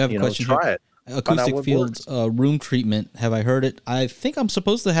experiment, we have a question try here. it. Acoustic fields, room treatment. Have I heard it? I think I'm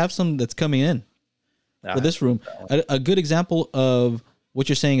supposed to have some that's coming in for this room. A good example of what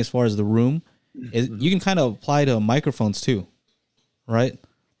you're saying as far as the room is you can kind of apply to microphones too, right?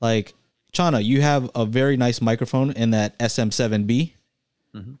 Like, Chana, you have a very nice microphone in that SM7B,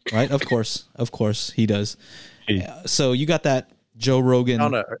 right? Of course he does. So you got that Joe Rogan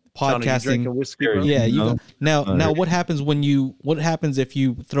podcasting. Now what happens if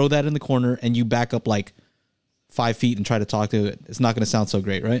you throw that in the corner and you back up like 5 feet and try to talk to it? It's not going to sound so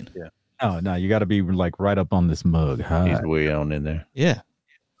great, right? Yeah. Oh no, you got to be like right up on this mug. He's way on in there. Yeah.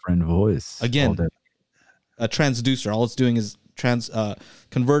 Friend voice. Again, a transducer. All it's doing is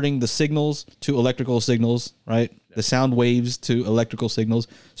converting the signals to electrical signals, right? The sound waves to electrical signals.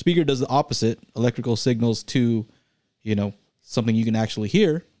 Speaker does the opposite, electrical signals to, something you can actually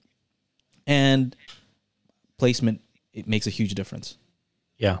hear. And placement, it makes a huge difference.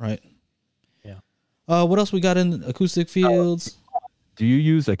 Yeah. Right? Yeah. What else we got in acoustic fields? Do you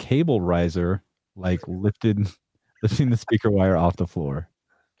use a cable riser, like lifting the speaker wire off the floor?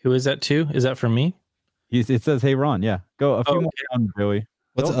 Who is that to? Is that for me? It says, hey, Ron. Yeah. Go a few more on, Joey.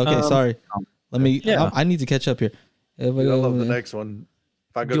 Sorry. Let me, I need to catch up here. I love the next one.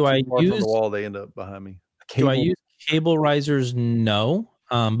 If I go too far from the wall, they end up behind me. Do I use cable risers? No.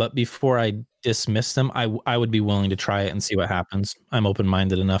 But before I dismiss them, I would be willing to try it and see what happens. I'm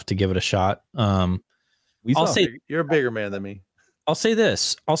open-minded enough to give it a shot. I'll say you're a bigger man than me. I'll say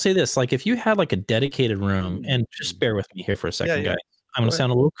this. Like, if you had like a dedicated room, and just bear with me here for a second, guys. I'm going to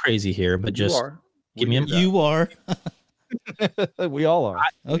sound a little crazy here, but just give me a... You are. We all are.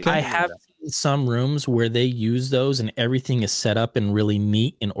 Okay. I have some rooms where they use those and everything is set up and really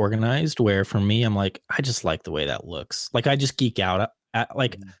neat and organized, where for me, I'm like, I just like the way that looks. Like I just geek out at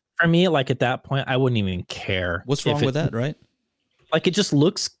like, for me, like at that point, I wouldn't even care. What's wrong with that, right? Like it just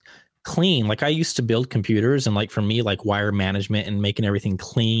looks clean. Like I used to build computers, and like for me, like wire management and making everything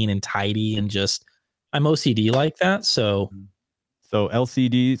clean and tidy, and just I'm OCD like that. So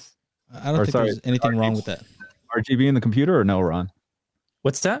LCDs. I don't think there's anything wrong with that. RGB in the computer or no, Ron?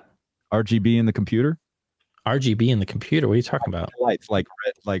 What's that? RGB in the computer? RGB in the computer. What are you talking about? Lights like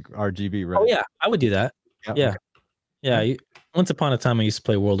red, like RGB red. Oh yeah, I would do that. Yeah. Okay. Once upon a time, I used to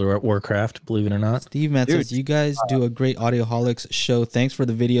play World of Warcraft. Believe it or not. Steve Man says, "You guys do a great Audioholics show. Thanks for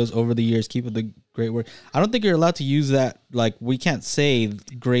the videos over the years. Keep up the great work." I don't think you're allowed to use that. Like, we can't say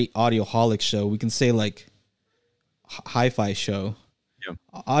great Audioholics show. We can say like HiFi show. Yeah.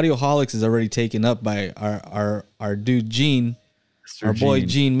 Audioholics is already taken up by our dude Gene, Mr. our boy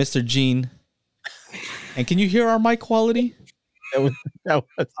Gene, Mr. Gene. And can you hear our mic quality? That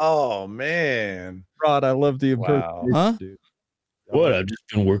was oh man, Rod, I love the impersonation, huh? Dude. What? I've just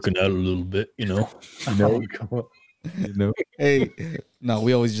been working out a little bit, you know. Hey, no,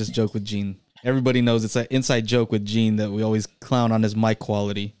 we always just joke with Gene. Everybody knows it's an inside joke with Gene that we always clown on his mic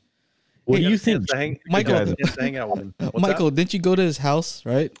quality. What do you think, Michael? Hang out with him. Michael, didn't you go to his house,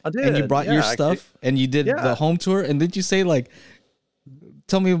 right? I did. And you brought your stuff, and you did the home tour. And didn't you say like,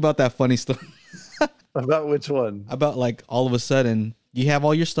 tell me about that funny story? About which one? About like all of a sudden you have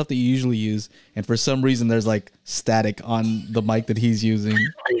all your stuff that you usually use, and for some reason there's like static on the mic that he's using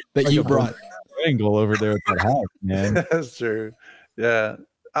that you brought. Angle over there at that house, man. That's true. Yeah,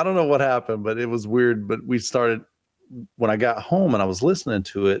 I don't know what happened, but it was weird. But we started when I got home and I was listening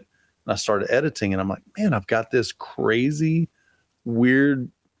to it, and I started editing, and I'm like, man, I've got this crazy, weird.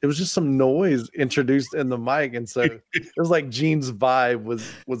 It was just some noise introduced in the mic, and so it was like Gene's vibe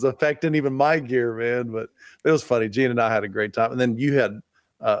was affecting even my gear, man. But it was funny. Gene and I had a great time, and then you had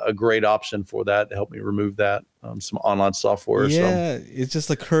a great option for that to help me remove that, some online software. Yeah, so it's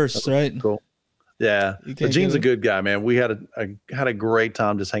just a curse, right? Cool. Yeah, but Gene's a good guy, man. We had a great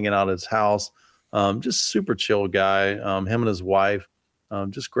time just hanging out at his house. Just super chill guy. Him and his wife,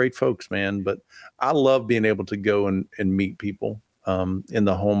 just great folks, man. But I love being able to go and meet people. In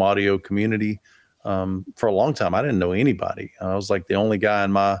the home audio community. For a long time, I didn't know anybody. I was like the only guy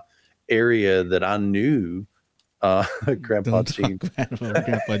in my area that I knew. Grandpa Gene.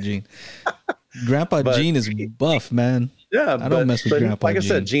 Grandpa Gene. Grandpa Gene is buff, man. Yeah, I don't mess with Grandpa like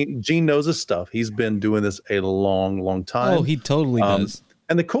Gene. I said, Gene knows his stuff. He's been doing this a long time. Oh, he totally does.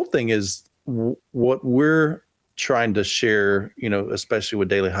 And the cool thing is what we're trying to share, you know, especially with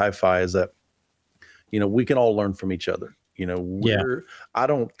Daily HiFi, is that, you know, we can all learn from each other. You know, I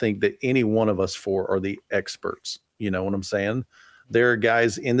don't think that any one of us four are the experts. You know what I'm saying? There are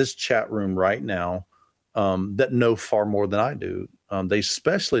guys in this chat room right now that know far more than I do. They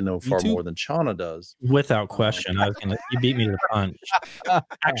especially know far more than Chana does. Without question. You beat me to the punch.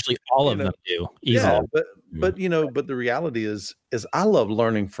 Actually, all of them do. Easily. Yeah, but you know, but the reality is I love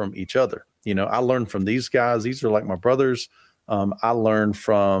learning from each other. You know, I learn from these guys. These are like my brothers. I learn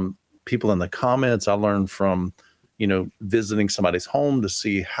from people in the comments. I learn from, you know, visiting somebody's home to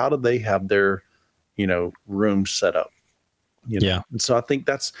see how do they have their, you know, room set up. You know? Yeah. And so I think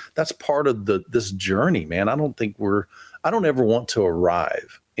that's part of this journey, man. I don't ever want to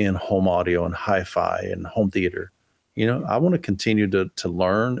arrive in home audio and hi-fi and home theater. You know, I want to continue to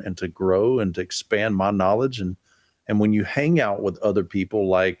learn and to grow and to expand my knowledge. And when you hang out with other people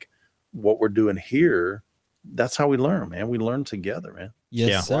like what we're doing here, that's how we learn, man. We learn together, man.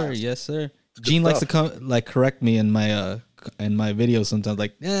 Yes, sir. Yes, sir. Gene likes to correct me in my videos sometimes,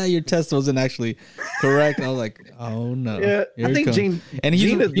 like, yeah, your test wasn't actually correct. And I was like, oh no. Yeah, I think Gene, and he's,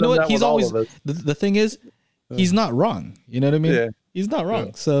 you know what? He's always the thing is, he's not wrong. You know what I mean? Yeah. He's not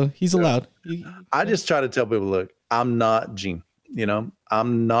wrong, so he's allowed. I just try to tell people, look, I'm not Gene. You know,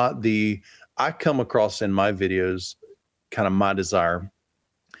 I'm not I come across in my videos, kind of my desire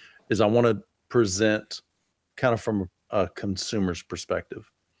is I want to present kind of from a consumer's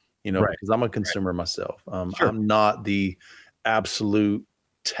perspective. You know, because I'm a consumer myself. I'm not the absolute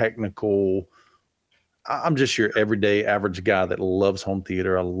technical. I'm just your everyday average guy that loves home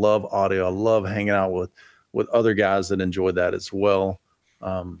theater. I love audio. I love hanging out with other guys that enjoy that as well.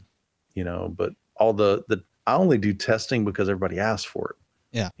 You know, but all the I only do testing because everybody asks for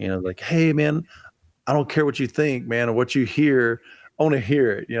it. Yeah. You know, like, hey man, I don't care what you think, man, or what you hear. I want to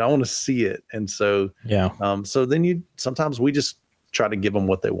hear it. You know, I want to see it. And so, so then sometimes we just try to give them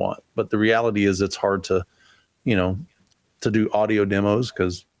what they want. But the reality is it's hard to, you know, to do audio demos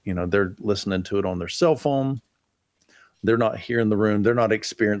because, you know, they're listening to it on their cell phone. They're not here in the room. They're not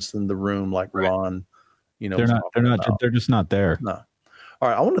experiencing the room like Ron. You know, they're just not there. No. All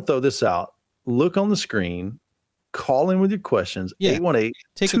right, I want to throw this out. Look on the screen. Call in with your questions. Yeah.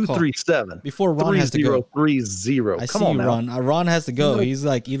 818-237 before Ron has to go. 3030. Come on, Ron. Ron has to go. He's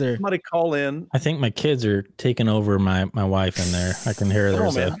like either somebody call in. I think my kids are taking over my wife in there. I can hear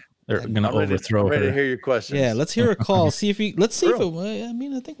they're going to overthrow her. Ready to hear your questions. Yeah, let's hear a call. See if let's see if it. I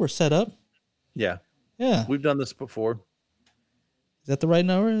mean, I think we're set up. Yeah. Yeah. We've done this before. Is that the right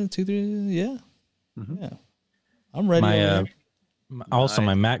number? 2, 3. Yeah. Mm-hmm. Yeah. I'm ready. Also,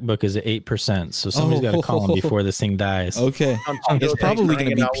 my MacBook is at 8%, so somebody's got to call him before this thing dies. Okay. It's probably going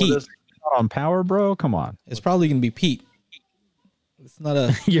to be Pete. Not on power, bro. Come on. It's probably going to be Pete. It's not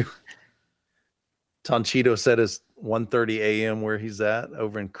a. Tonchito said it's 1:30 a.m. where he's at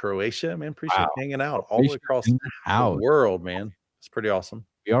over in Croatia. Man, appreciate hanging out all the way across the world, man. It's pretty awesome.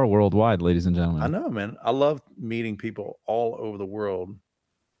 We are worldwide, ladies and gentlemen. I know, man. I love meeting people all over the world.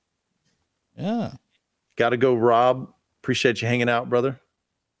 Yeah. Got to go, Rob. Appreciate you hanging out, brother.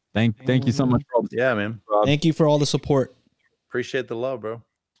 Thank you so much, Rob. Yeah, man. Rob. Thank you for all the support. Appreciate the love, bro.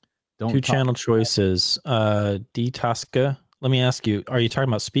 Two channel choices. D-Tasca. Let me ask you, are you talking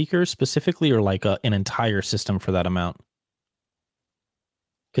about speakers specifically or like an entire system for that amount?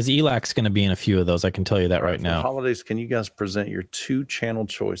 Because ELAC's going to be in a few of those. I can tell you that right now. Holidays, can you guys present your 2 channel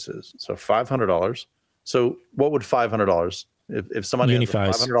choices? So $500. So what would $500? If somebody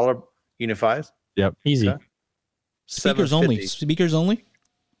Unifies. has a $500 Unifies? Yep. Easy. Okay. Speakers only. Speakers only?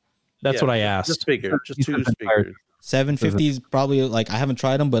 That's what I asked. Just speakers. Just 2 speakers. 750 is probably like, I haven't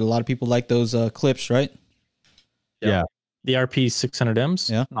tried them, but a lot of people like those clips, right? Yeah. The RP 600Ms?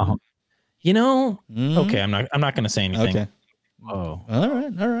 Yeah. Uh-huh. You know, okay, I'm not going to say anything. Okay. Oh. All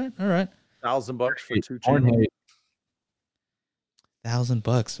right. $1,000 for 2 channels.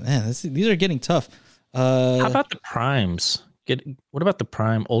 $1,000, man. These are getting tough. How about the primes? What about the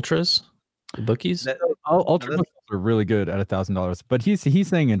prime ultras? The bookies? Ultra are really good at $1,000, but he's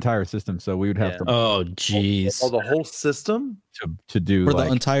saying entire system, so we would have to. Oh, geez. Oh, the whole system to do for the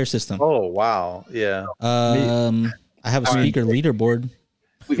entire system. Oh, wow. Yeah. I have a speaker leaderboard.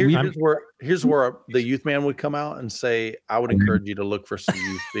 Here's where the youth man would come out and say, I would encourage you to look for some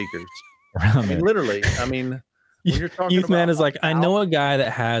youth speakers. I mean, literally. I mean, when you're talking youth about man is like, I know a guy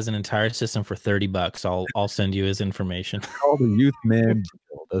that has an entire system for $30. I'll send you his information. All the youth man.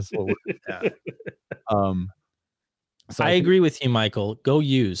 That's what we're So I agree with you, Michael. Go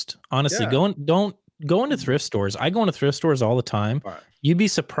used. Honestly, don't go into thrift stores. I go into thrift stores all the time. All right. You'd be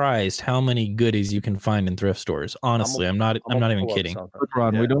surprised how many goodies you can find in thrift stores. Honestly, I'm not even kidding.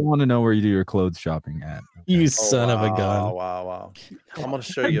 Ron, we don't want to know where you do your clothes shopping at. You son of a gun. Wow. I'm going to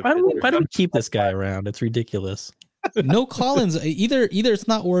show you. Why don't we keep this guy around? It's ridiculous. No call-ins. Either it's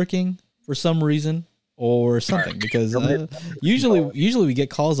not working for some reason or something, because usually we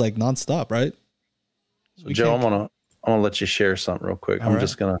get calls like nonstop, right? So Joe, I'm gonna let you share something real quick. I'm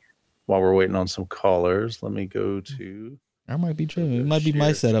just gonna, while we're waiting on some callers, let me go to. That might be true. It might be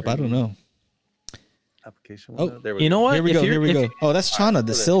my setup. I don't know. Application. There we go. You know what? Here we go. Oh, that's Chana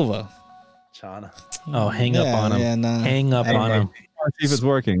De Silva. Chana. Oh, hang up on him. Yeah, nah. Hang up on him. See if it's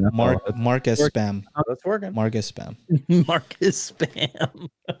working. Mark as spam. That's working. Mark as spam. Mark as spam.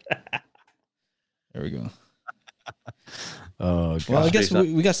 There we go. Oh, gosh. Well, I guess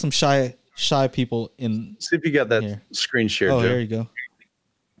we got some shy people in. See if you got that screen share. Oh, Joe. there you go.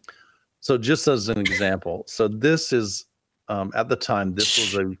 So just as an example, so this is at the time, this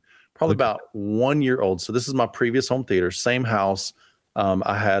was probably about 1 year old. So this is my previous home theater, same house.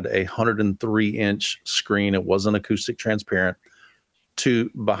 I had a 103-inch screen. It wasn't acoustic transparent.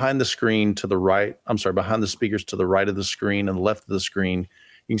 Behind the screen to the right, behind the speakers to the right of the screen and the left of the screen,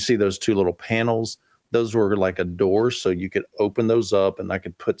 you can see those 2 little panels. Those were like a door, so you could open those up and I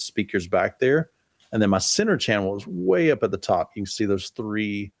could put speakers back there. And then my center channel was way up at the top. You can see those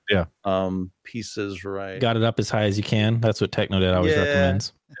 3 pieces, right? Got it up as high as you can. That's what TechnoDad always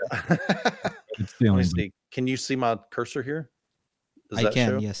recommends. It's the only. Can you see my cursor here? I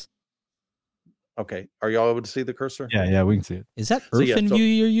can, yes. Okay. Are y'all able to see the cursor? Yeah, we can see it. Is that View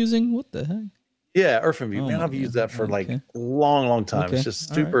you're using? What the heck? Yeah, View. Man, I've used that for like a long time. Okay. It's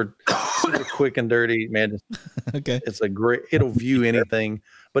just super quick and dirty, man. Okay. It's it'll view anything.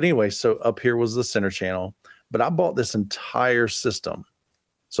 But anyway, so up here was the center channel, but I bought this entire system.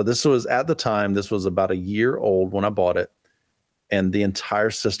 So this was, at the time, this was about a year old when I bought it. And the entire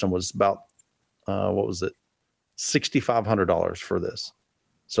system was about, what was it? $6,500 for this.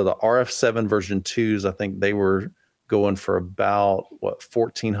 So the RF7 version 2s, I think they were going for about,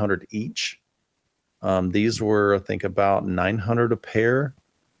 $1,400 each. These were, I think, about $900 a pair.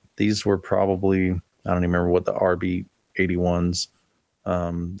 These were probably, I don't even remember what the 81s.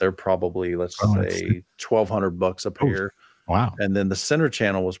 They're probably, let's say $1,200 a pair. Wow. And then the center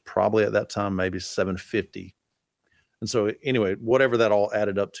channel was probably at that time maybe $750. And so anyway, whatever that all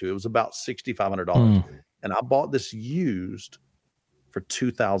added up to, it was about $6,500. And I bought this used for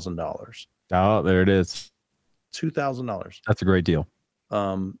 $2,000. Oh, there it is. $2,000. That's a great deal.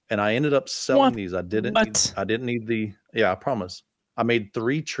 And I ended up selling these. I didn't need the, I promise. I made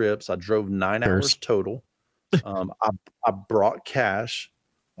 3 trips. I drove 9 hours total. I brought cash.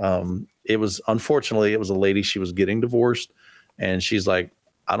 It was, unfortunately, it was a lady, she was getting divorced, and she's like,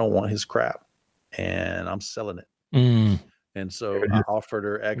 I don't want his crap, and I'm selling it. And so I offered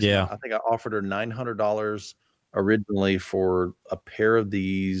her I think I offered her $900 originally for a pair of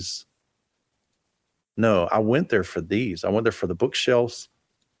these. No, I went there for these. I went there for the bookshelves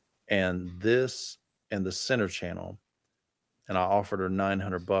and this and the center channel. And I offered her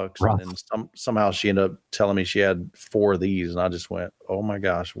 $900. And then somehow she ended up telling me she had 4 of these. And I just went, oh my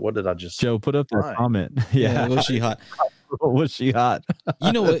gosh, what did I just Joe, put up that comment. Yeah. Was she hot? Was she hot?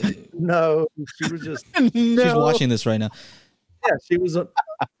 You know what? No, she was just she's watching this right now. Yeah, she was not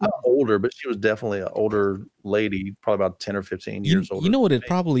older, but she was definitely an older lady, probably about 10 or 15 years older. You know what it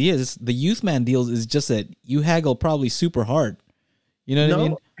probably is? The youth man deals is just that you haggle probably super hard. You know what I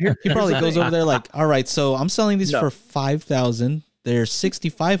mean? He probably goes over there like, all right, so I'm selling these for $5,000. They're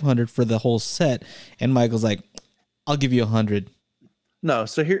 $6,500 for the whole set. And Michael's like, I'll give you $100. No,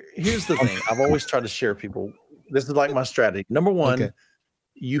 so here's the thing. I've always tried to share people. This is like my strategy. Number one,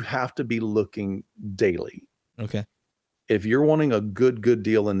 you have to be looking daily. Okay. If you're wanting a good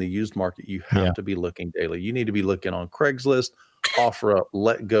deal in the used market, you have to be looking daily. You need to be looking on Craigslist, OfferUp,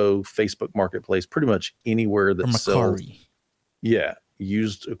 Let Go, Facebook Marketplace, pretty much anywhere that sells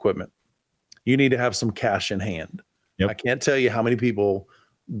used equipment. You need to have some cash in hand. I can't tell you how many people,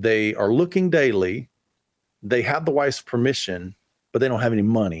 they are looking daily. They have the wife's permission, but they don't have any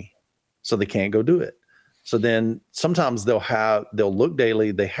money, so they can't go do it. So then sometimes they'll look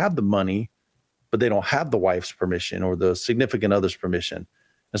daily, they have the money, but they don't have the wife's permission or the significant other's permission.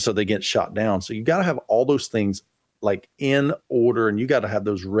 And so they get shot down. So you got to have all those things like in order, and you got to have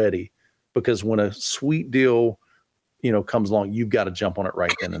those ready, because when a sweet deal, comes along, you've got to jump on it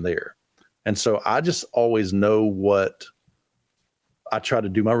right then and there. And so I just always know I try to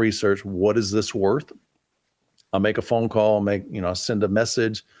do my research. What is this worth? I'll make a phone call, send a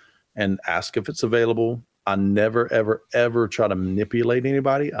message and ask if it's available. I never, ever, ever try to manipulate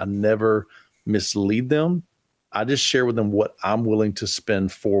anybody. I never mislead them. I just share with them what I'm willing to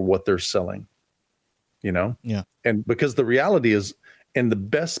spend for what they're selling, Yeah. And because the reality is, and the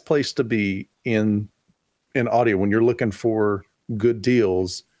best place to be in audio when you're looking for good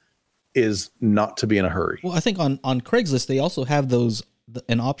deals is not to be in a hurry. Well, I think on Craigslist, they also have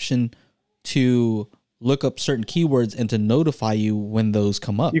an option to look up certain keywords and to notify you when those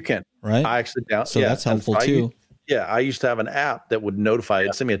come up. You can, right? I actually that's helpful too. I used to have an app that would notify.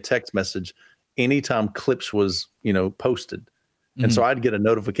 It'd send me a text message anytime clips was, posted. And so I'd get a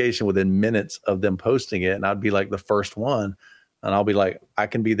notification within minutes of them posting it. And I'd be like the first one, and I'll be like, I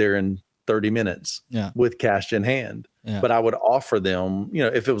can be there in 30 minutes with cash in hand. But I would offer them,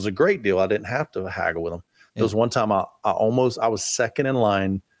 if it was a great deal, I didn't have to haggle with them. There was one time I was second in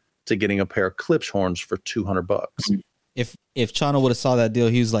line to getting a pair of clips horns for $200. If Chana would have saw that deal,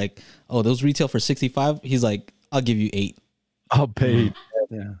 he was like, oh, those retail for 65. He's like, I'll give you 8. I'll pay.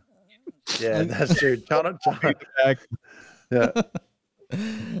 Yeah, that's true. Chana. Yeah.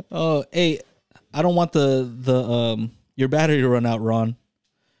 Oh, hey, I don't want the your battery to run out, Ron.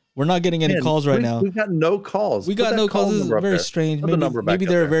 We're not getting any calls right now. We've got no calls. We got no calls. This is very strange. Maybe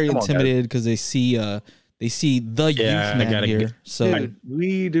they're very intimidated because they see the youth man here. So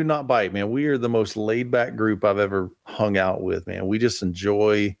we do not bite, man. We are the most laid back group I've ever hung out with, man. We just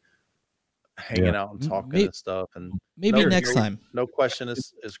enjoy hanging out and talking and stuff. And maybe next time. No question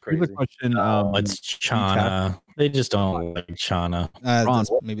is crazy. Question, it's Chana. They just don't like Chana.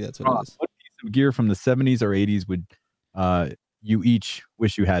 Maybe that's what it is. What piece of gear from the 70s or 80s would you each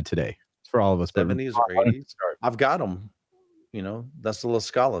wish you had today? It's for all of us. 70s or 80s. I've got them. That's the La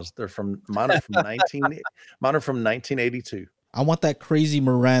Scalas. Mine are from 1982. I want that crazy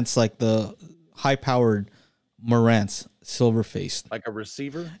Marantz, like the high powered Marantz, silver faced, like a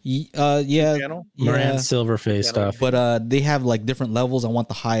receiver. Marantz silver face stuff. But they have like different levels. I want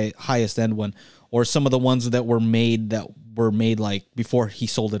the highest end one, or some of the ones that were made like before he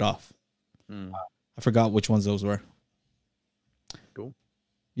sold it off. I forgot which ones those were. Cool.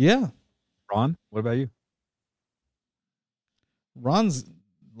 Yeah. Ron, what about you? Ron's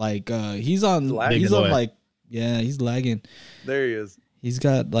like he's lagging. He's lagging. There he is. He's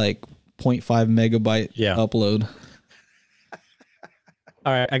got like 0.5 megabyte upload.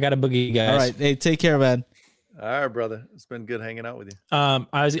 All right, I got a boogie, guys. All right, hey, take care, man. All right, brother. It's been good hanging out with you.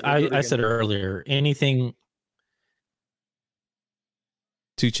 I said earlier, anything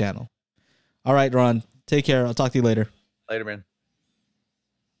 2-channel. All right, Ron. Take care. I'll talk to you later. Later, man.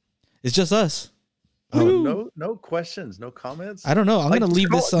 It's just us. No questions, no comments. I don't know. I'm gonna leave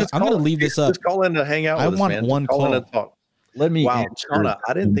this up. I'm gonna leave this up. Just call in to hang out. I with want us, man. one call in call. and talk. Let me. Wow, Chana,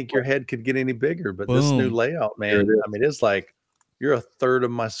 I didn't think your head could get any bigger, but this new layout, man. I mean, it's like you're a third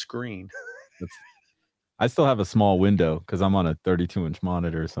of my screen. I still have a small window because I'm on a 32-inch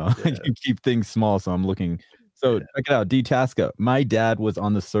monitor, so I can keep things small. So I'm looking. So check it out, D-Tasca. My dad was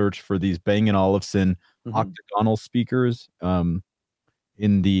on the search for these Bang & Olufsen octagonal speakers.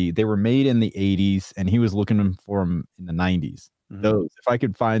 They were made in the 80s, and he was looking for them in the 90s. Those, if I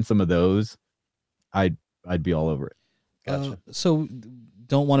could find some of those, I'd be all over it. Gotcha. So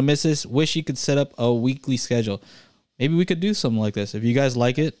don't want to miss this. Wish you could set up a weekly schedule. Maybe we could do something like this. If you guys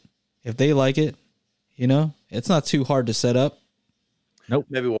like it, if they like it, you know, it's not too hard to set up. Nope.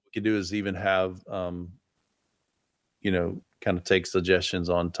 Maybe what we could do is even have, you know, kind of take suggestions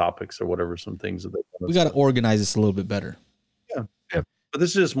on topics or whatever, some things that we got to organize this a little bit better. Yeah. But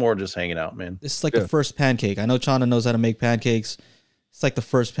this is just more just hanging out, man. This is like the first pancake. I know Chana knows how to make pancakes. It's like the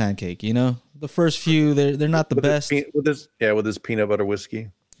first pancake, you know. The first few, they're not the best. With this peanut butter whiskey,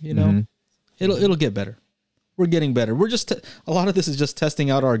 you know, it'll get better. We're getting better. We're just a lot of this is just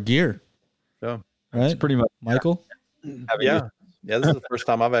testing out our gear. Yeah, right. It's pretty much Michael. Yeah. This is the first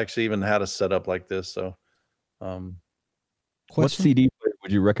time I've actually even had a setup like this. So, what CD player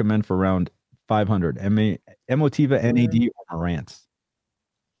would you recommend for around 500? Emotiva, NAD, or Marantz?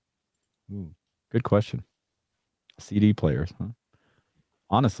 Ooh, good question. CD players, huh?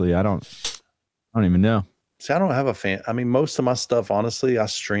 Honestly, I don't even know. See, I don't have a fan. I mean, most of my stuff, honestly, I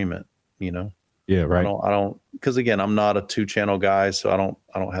stream it, you know? Yeah, right. I don't, because again, I'm not a 2-channel guy, so I don't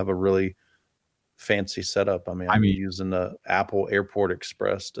have a really fancy setup. I mean, I'm using the Apple Airport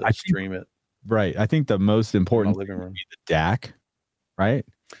Express to stream it. Right. I think the most important living room. Would be the DAC, right?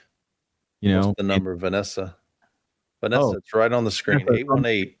 You know, what's the number, Vanessa? It's right on the screen.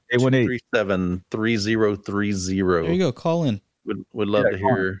 818-237-3030. There you go. Call in. Would love to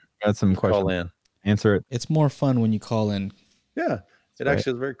hear. Got some questions. Call in. Answer it. It's more fun when you call in. Yeah, it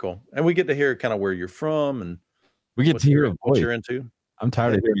actually is very cool, and we get to hear kind of where you're from, and we get to hear what you're into. I'm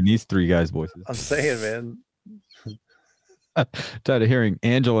tired of hearing these three guys' voices. I'm saying, man. Tired of hearing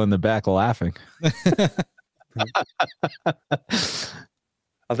Angela in the back laughing.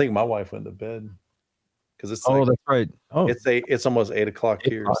 I think my wife went to bed because it's that's right. It's almost 8 o'clock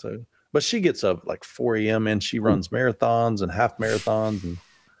here. So, but she gets up like 4 a.m. and she runs marathons and half marathons, and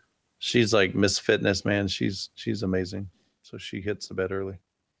she's like Miss Fitness, man. She's amazing. So she hits the bed early.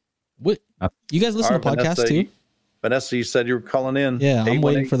 What you guys listen to podcasts too? Vanessa, you said you were calling in. Yeah, I'm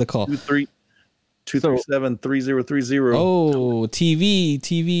waiting for the call. 237-3030. Oh,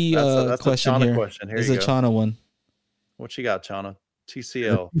 TV that's question a Chana here. question. Here is you a go. Chana one. What you got, Chana?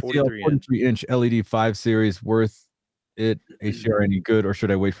 TCL 43-inch LED 5 series, worth it? HDR any good, or should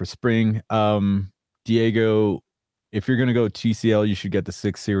I wait for spring? Diego, if you're gonna go TCL, you should get the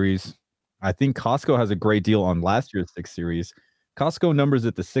 6 series. I think Costco has a great deal on last year's 6 series. Costco numbers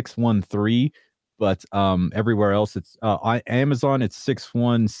at the 613, but everywhere else it's Amazon it's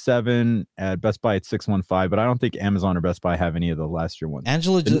 617, at Best Buy it's 615, but I don't think Amazon or Best Buy have any of the last year ones.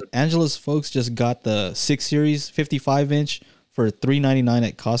 Angela's folks just got the 6 series 55-inch for $399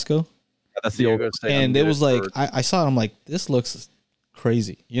 at Costco. That's the old, and it was like I saw it. I'm like, this looks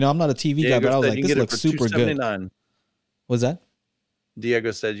crazy. You know, I'm not a TV guy, but I was like, this looks super good. What's that?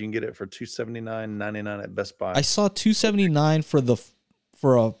 Diego said you can get it for $279.99 at Best Buy. I saw $279 for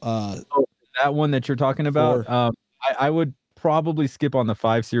that one that you're talking about. I would probably skip on the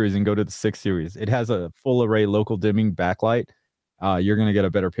 5 series and go to the 6 series. It has a full array local dimming backlight. You're going to get a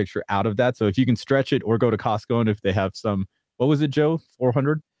better picture out of that. So if you can stretch it, or go to Costco, and if they have some, what was it, Joe?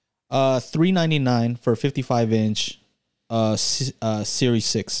 400? $399 for a 55-inch Series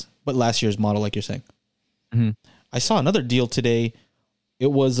 6, but last year's model, like you're saying. Mm-hmm. I saw another deal today.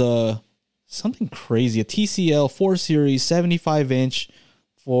 It was something crazy. A TCL 4 Series 75-inch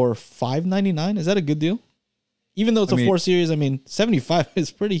for $599. Is that a good deal? Even though it's a 4 Series, I mean, 75 is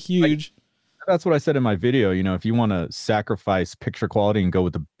pretty huge. That's what I said in my video. You know, if you want to sacrifice picture quality and go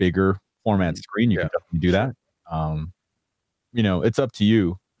with the bigger format screen, you can definitely do that. You know, it's up to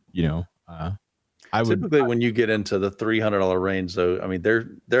you. You know, typically when you get into the $300 range, though, I mean,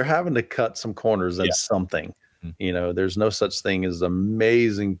 they're having to cut some corners in something. You know, there's no such thing as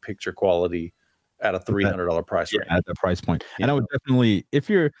amazing picture quality at a $300 price range. At the price point. And I would definitely, if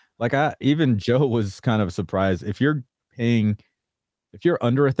you're like, even Joe was kind of surprised, if you're paying If you're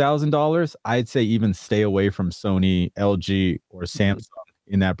under $1,000, I'd say even stay away from Sony, LG, or Samsung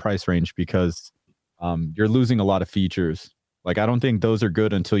in that price range because you're losing a lot of features. Like I don't think those are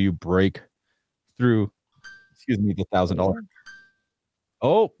good until you break through. Excuse me, the $1,000.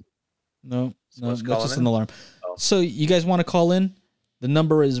 Oh No, that's just in? an alarm. Oh. So you guys want to call in? The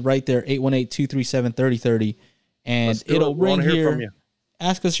number is right there, 818-237-3030. And it'll ring here.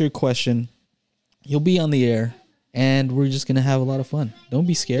 Ask us your question. You'll be on the air, and we're just going to have a lot of fun. Don't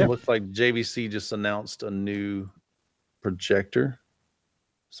be scared. It looks like JVC just announced a new projector.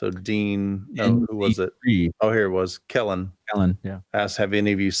 So Dean, no, who was it? Oh, here it was. Kellen, yeah. Asked, have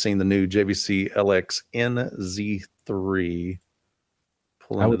any of you seen the new JVC LX NZ3?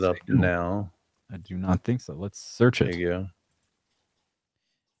 Pulling it up now. I do not think so. Let's search it. There you go.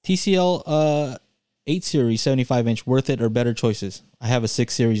 TCL 8 series 75-inch, worth it or better choices? I have a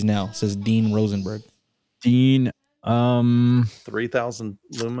 6 series now, says Dean Rosenberg. Dean 3000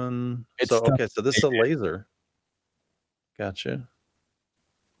 lumen. So this is a laser. Gotcha.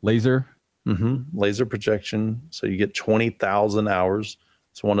 Laser. Laser projection. So you get 20,000 hours.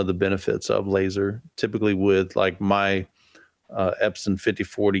 It's one of the benefits of laser. Typically with like my Epson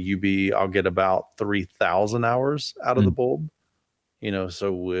 5040 UV, I'll get about 3,000 hours out of the bulb. You know,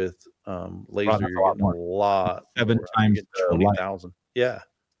 so with laser, you're getting a lot. 7 times 20,000. Yeah.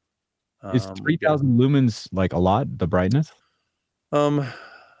 Is 3,000 lumens like a lot? The brightness? I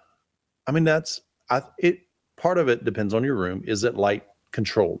mean, part of it depends on your room. Is it light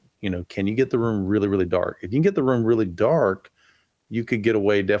controlled? You know, can you get the room really, really dark? If you can get the room really dark, you could get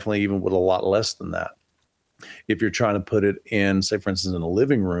away definitely even with a lot less than that. If you're trying to put it in, say, for instance, in a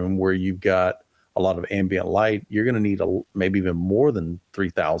living room where you've got a lot of ambient light, you're going to need maybe even more than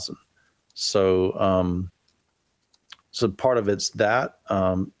 3,000. So, so part of it's that.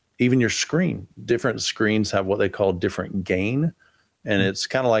 Even your screen, different screens have what they call different gain. And it's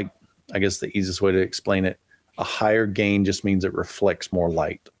kind of like, I guess the easiest way to explain it, a higher gain just means it reflects more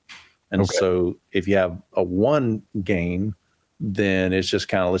light. And so if you have a 1 gain, then it's just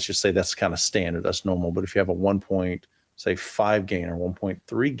kind of, let's just say that's kind of standard, that's normal. But if you have a 1.5 gain or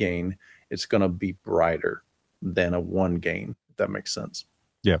 1.3 gain, it's going to be brighter than a 1 gain, if that makes sense.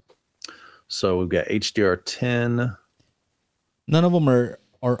 Yeah. So we've got HDR10. None of them are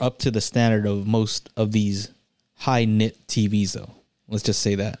up to the standard of most of these high nit TVs, though. Let's just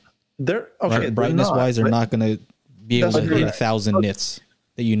say that. They're okay. Brightness wise, they're not going to be able to hit 1,000 nits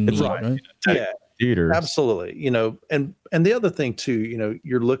that you need, right? Yeah, theaters. Absolutely. You know, and the other thing too, you know,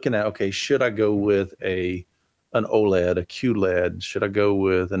 you're looking at, okay, should I go with an OLED, a QLED? Should I go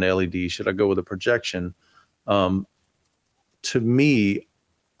with an LED? Should I go with a projection? To me,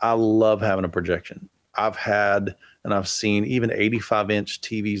 I love having a projection. I've had and I've seen even 85-inch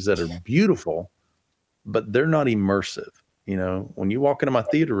TVs that are beautiful, but they're not immersive. You know, when you walk into my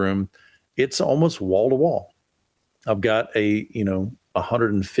theater room, it's almost wall to wall. I've got a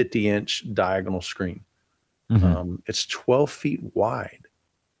 150-inch diagonal screen. It's 12 feet wide.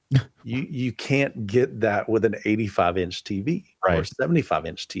 You can't get that with an 85-inch TV or a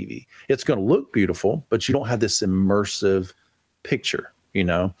 75-inch TV. It's going to look beautiful, but you don't have this immersive picture. You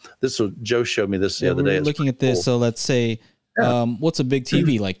know, Joe showed me this the other day. Looking at this, so let's say, what's a big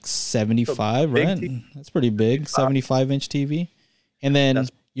TV? Like 75, right? That's pretty big. 75-inch TV, and then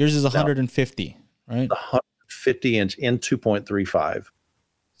yours is 150, right? 150-inch in 2.35.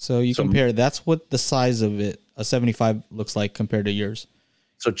 So you compare. That's what the size of it, a 75 looks like compared to yours.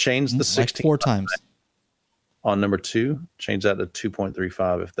 So change the 16 like 4 times on number 2. Change that to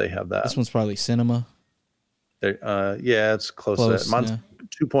 2.35 if they have that. This one's probably cinema. Yeah, it's close to that. Mine's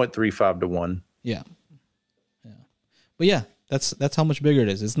 2.35 to 1. Yeah. But yeah, that's how much bigger it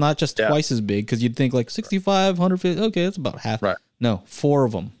is. It's not just twice as big, because you'd think like 65, 150. Okay, that's about half. Right. No, 4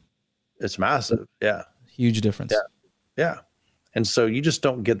 of them. It's massive. Yeah. Huge difference. Yeah. And so you just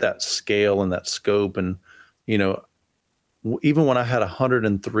don't get that scale and that scope. And, you know, even when I had a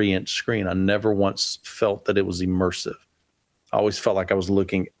 103-inch screen, I never once felt that it was immersive. I always felt like I was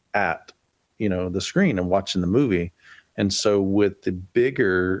looking at, you know, the screen and watching the movie. And so with the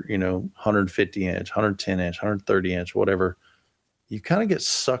bigger, you know, 150-inch, 110-inch, 130-inch, whatever, you kind of get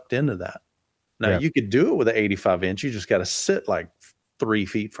sucked into that. Now, you could do it with an 85-inch. You just got to sit like 3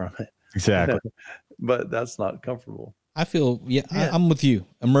 feet from it. Exactly. But that's not comfortable. I feel, I'm with you.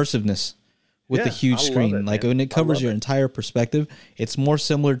 Immersiveness with the huge screen. Like when it covers your entire perspective, it's more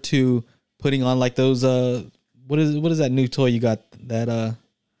similar to putting on like those, what is that new toy you got? That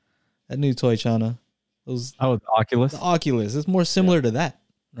new toy, Chana? Those the Oculus. The Oculus. It's more similar to that,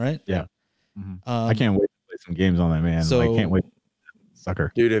 right? Yeah. I can't wait to play some games on that, man. So, I can't wait.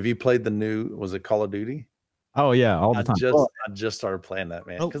 Sucker. Dude, have you played the new, was it Call of Duty? Oh yeah, all the time. I just started playing that,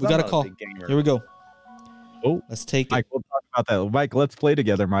 man. Oh, we got a call. Here we go. Oh, let's take it. Mike, we'll talk about that. Mike, let's play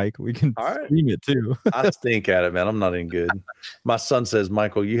together, Mike. We can stream it too. I stink at it, man. I'm not any good. My son says,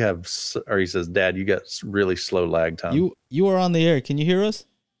 Michael, he says, Dad, you got really slow lag time. You are on the air. Can you hear us?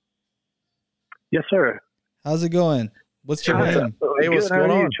 Yes, sir. How's it going? What's your name? Hey, what's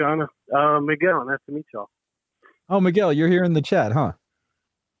going on? China? Miguel, nice to meet y'all. Oh, Miguel, you're here in the chat, huh?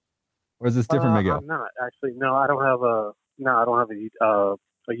 Or is this different, Miguel? I'm not actually. No, I don't have a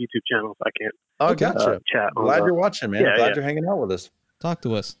YouTube channel, so I can't. Oh, gotcha. Chat. Glad you're watching, man. Glad you're hanging out with us. Talk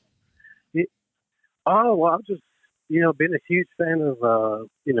to us. Yeah. Oh well, I'm just been a huge fan of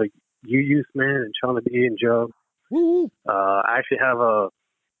you Youth Man and Shauna B and Joe. Woo. I actually have a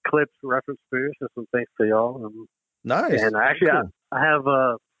clips reference for some thanks to y'all. Nice. And actually, cool. I have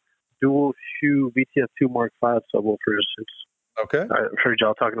a dual shoe VTS2 Mark V subwoofers. Okay. I heard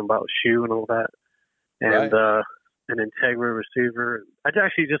y'all talking about shoe and all that, and an Integra receiver. I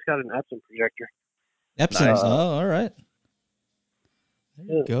actually just got an Epson projector. Epson. Nice. Oh, all right.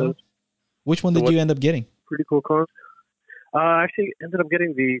 There you go. Which one did you end up getting? Pretty cool car. I actually ended up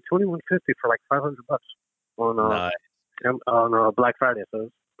getting the 2150 for like $500 on Black Friday, so it's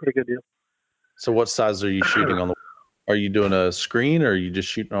a pretty good deal. So what size are you shooting on? Are you doing a screen, or are you just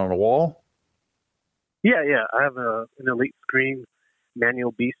shooting on a wall? Yeah. I have an Elite Screen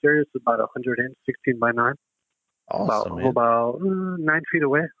manual B series, about 100 inch, 16 by 9. Awesome, about 9 feet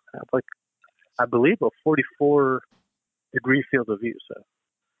away. I have I believe a 44 degree field of view. So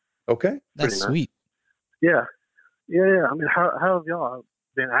okay, that's nice. Sweet. Yeah. I mean, how have y'all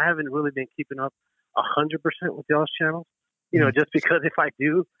been? I haven't really been keeping up 100% with y'all's channels. Just because if I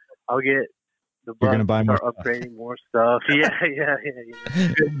do, I'll get the you're gonna buy more upgrading more stuff. Yeah.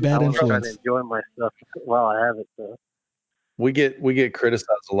 Bad I influence. want to enjoy my stuff while I have it. So. We get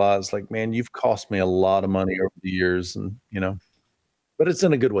criticized a lot. It's like, man, you've cost me a lot of money over the years, and but it's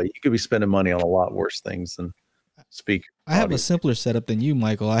in a good way. You could be spending money on a lot worse things than speak. I have a simpler setup than you,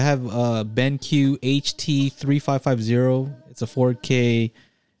 Michael. I have BenQ HT3550. It's a 4K,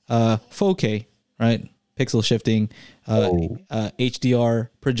 4K, right? Pixel shifting, HDR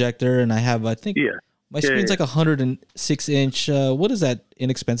projector, and I have, I think, my screen's like 106 inch. What is that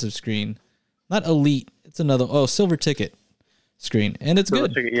inexpensive screen? Not Elite. It's another. Silver Ticket screen, and it's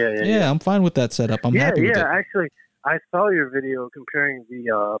good. Yeah, I'm fine with that setup. I'm happy with it. Yeah, actually, I saw your video comparing the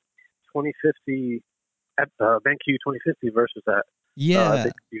 2050 BenQ 2050 versus that. Yeah,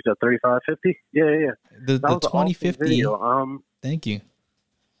 you said 3550. Yeah. The 2050. Awesome. Thank you.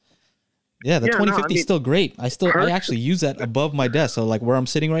 Yeah, the 2050 is still great. I actually use that above my desk. So like where I'm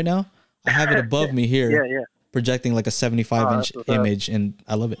sitting right now, I have it above me here. Yeah. Projecting like a 75 inch image, and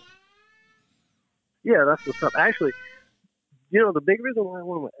I love it. Yeah, that's what's up. Actually, the big reason why I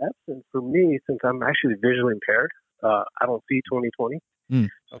went with Epson for me, since I'm actually visually impaired, I don't see 20/20.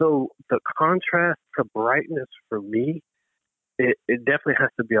 So the contrast to brightness for me, it definitely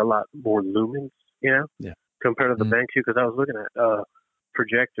has to be a lot more lumens, compared to the BenQ, because I was looking at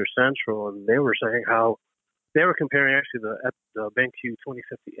Projector Central, and they were saying how they were comparing actually the BenQ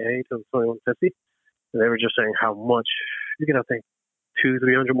 2050A to the 2150, and they were just saying how much you get, I think,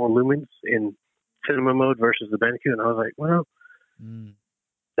 200-300 more lumens in cinema mode versus the BenQ, and I was like, well,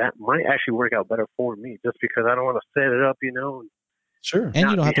 that might actually work out better for me, just because I don't want to set it up, Sure. And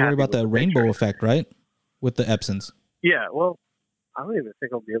you don't have to worry about the rainbow effect, right? With the Epsons. Yeah, well, I don't even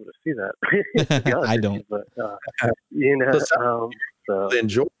think I'll be able to see that. I don't. But, so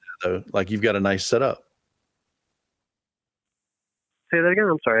enjoy that, though. Like, you've got a nice setup. Say that again?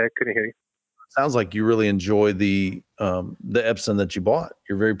 I'm sorry, I couldn't hear you. Sounds like you really enjoy the Epson that you bought.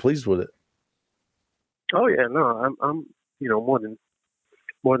 You're very pleased with it. Oh yeah, no, I'm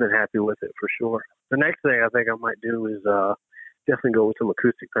more than happy with it for sure. The next thing I think I might do is definitely go with some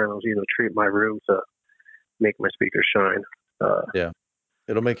acoustic panels. Treat my room to make my speakers shine. Yeah,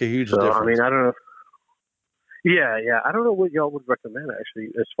 it'll make a huge difference. I mean, I don't know. Yeah, I don't know what y'all would recommend actually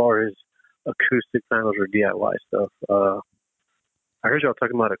as far as acoustic panels or DIY stuff. I heard y'all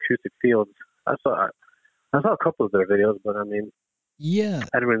talking about acoustic fields. I saw a couple of their videos, but I mean, yeah,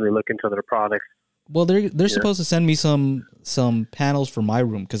 I didn't really look into their products. Well, they're supposed to send me some panels for my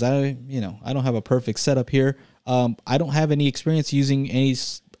room, because I don't have a perfect setup here. I don't have any experience using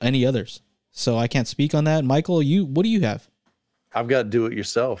any others, so I can't speak on that. Michael, what do you have? I've got do it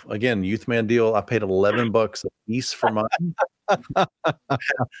yourself. Again, Youth Man deal. I paid $11 a piece for mine.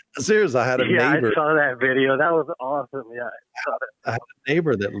 Seriously, I had a neighbor. I saw that video. That was awesome. Yeah, I saw that. I had a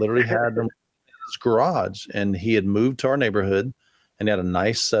neighbor that literally had them in his garage, and he had moved to our neighborhood, and he had a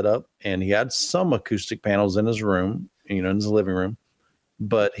nice setup, and he had some acoustic panels in his room, in his living room.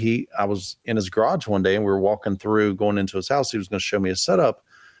 But I was in his garage one day and we were walking through, going into his house. He was going to show me his setup.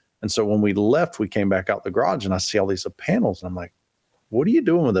 And so when we left, we came back out the garage and I see all these panels. And I'm like, what are you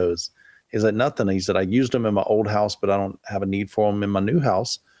doing with those? He's like, nothing. He said, I used them in my old house, but I don't have a need for them in my new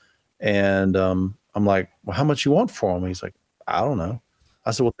house. And I'm like, well, how much you want for them? He's like, I don't know.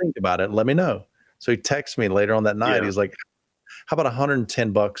 I said, well, think about it. Let me know. So he texted me later on that night. Yeah. He's like, how about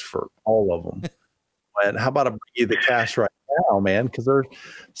 $110 for all of them? And how about I bring you the cash right now, man? Because there are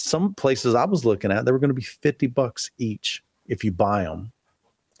some places I was looking at, they were going to be $50 each if you buy them.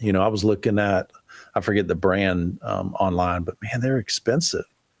 You know, I was looking at, I forget the brand online, but man, they're expensive.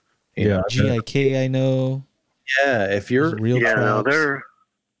 You know, GIK, I know. Yeah, if you're real, no, they're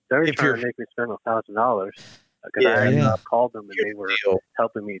trying to make me spend $1,000 because I called them and they were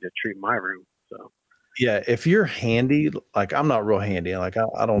helping me to treat my room. So yeah, if you're handy, like I'm not real handy. Like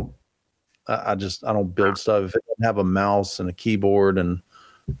I don't build stuff. If it doesn't have a mouse and a keyboard and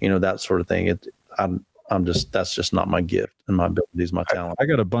you know that sort of thing, that's just not my gift and my abilities, my talent. I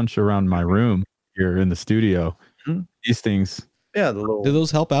got a bunch around my room here in the studio. Mm-hmm. These things. Yeah, do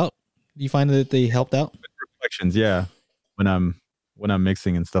those help out? Do you find that they helped out? Reflections, yeah. When I'm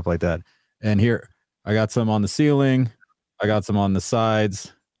mixing and stuff like that. And here I got some on the ceiling. I got some on the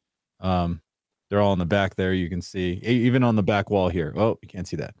sides. They're all in the back there. You can see even on the back wall here. Oh, you can't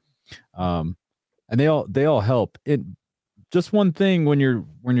see that. And they all help. It just one thing when you're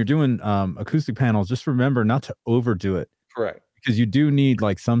doing acoustic panels, just remember not to overdo it. Correct. Because you do need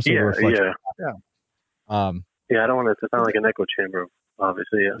like some sort of reflection. Yeah, I don't want it to sound like an echo chamber,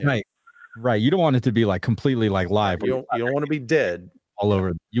 obviously. Yeah. Right. You don't want it to be like completely like live. You don't want to be dead all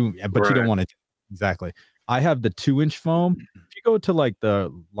over you, but you don't want it to. Exactly. I have the 2-inch foam. If you go to like the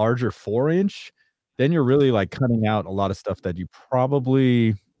larger 4-inch, then you're really like cutting out a lot of stuff that you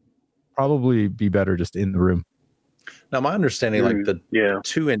probably be better just in the room. Now, my understanding, like the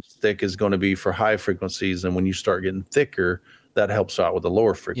 2-inch thick is going to be for high frequencies, and when you start getting thicker, that helps out with the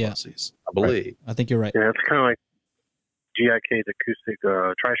lower frequencies. I believe. Right. I think you're right. Yeah, it's kind of like GIK's acoustic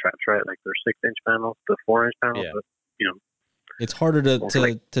tri-straps, right? Like their 6-inch panels, the 4-inch panels. Yeah. But, you know, it's harder to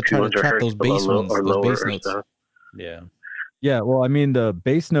try to trap those bass ones, those bass notes. Yeah. Yeah. Well, I mean, the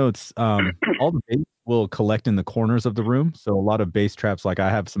bass notes, all the bass will collect in the corners of the room. So a lot of bass traps, like I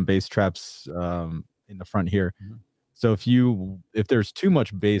have some bass traps in the front here. Mm-hmm. So if there's too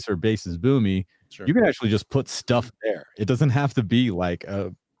much bass or bass is boomy, you can actually just put stuff there. It doesn't have to be like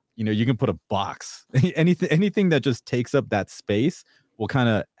you can put a box. anything that just takes up that space will kind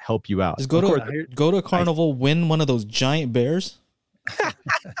of help you out. Just go to a carnival, win one of those giant bears,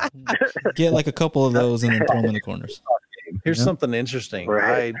 get like a couple of those, and then throw them in the corners. Here's something interesting.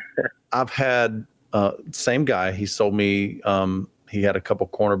 Right. I've had same guy. He sold me. He had a couple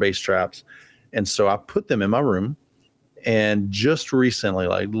corner bass traps, and so I put them in my room. And just recently,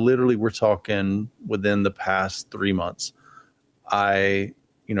 like literally, we're talking within the past 3 months, now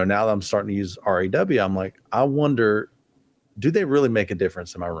that I'm starting to use RAW, I'm like, I wonder, do they really make a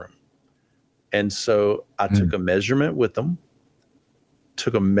difference in my room? And so I took a measurement with them,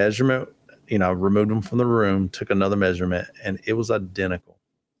 removed them from the room, took another measurement, and it was identical.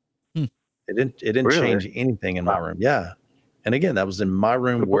 It didn't really? Change anything in my room. Yeah. And again, that was in my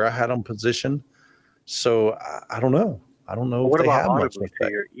room where I had them positioned. So I don't know. I don't know. What about audibly to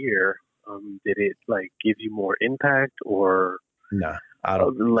your ear? Did it like give you more impact or no? I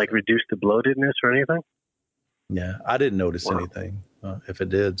don't like reduce the bloatedness or anything. Yeah, I didn't notice anything if it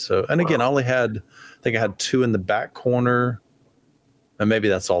did. So, and again, I think I had 2 in the back corner, and maybe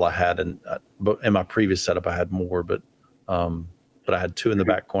that's all I had. But in my previous setup, I had more, but I had 2 in the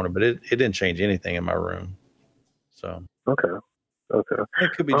back corner. But it didn't change anything in my room. So okay.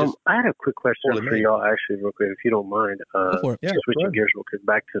 It could be just. I had a quick question for y'all, actually, real quick, if you don't mind. Switching gears real quick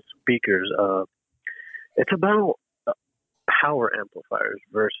back to speakers. It's about power amplifiers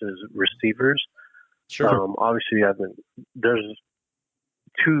versus receivers. Sure. Obviously, there's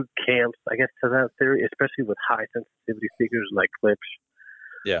 2 camps, I guess, to that theory, especially with high sensitivity speakers like clips.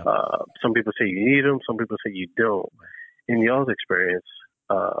 Yeah. Some people say you need them. Some people say you don't. In y'all's experience,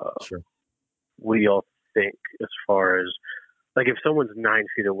 what do y'all think as far as, like, if someone's 9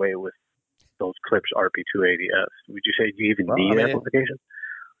 feet away with those clips RP280S, would you say do you even need amplification?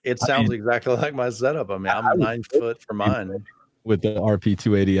 It sounds exactly like my setup. I mean, I'm 9 foot for mine with the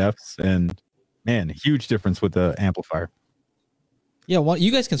RP280Fs, and man, huge difference with the amplifier. Yeah, well,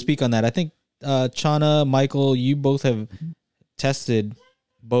 you guys can speak on that. I think Chana, Michael, you both have tested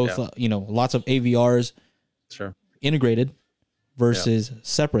both. Lots of AVRs, integrated versus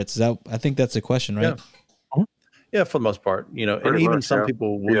separates. I think that's the question, right? Yeah. Yeah, for the most part, and even some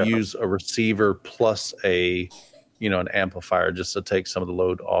people will use a receiver plus a an amplifier just to take some of the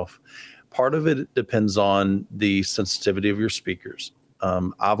load off. Part of it depends on the sensitivity of your speakers.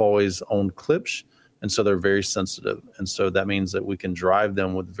 I've always owned clips, and so they're very sensitive. And so that means that we can drive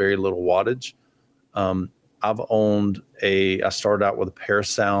them with very little wattage. I started out with a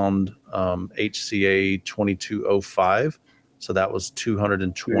Parasound HCA 2205. So that was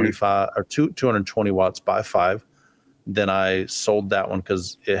 225 or 220 watts by 5. Then I sold that one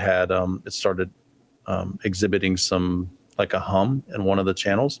because it had it started exhibiting some like a hum in one of the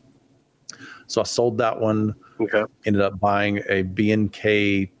channels. So I sold that one. Okay. Ended up buying a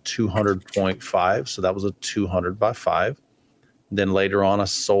B&K 200.5. So that was a 200 by 5. Then later on, I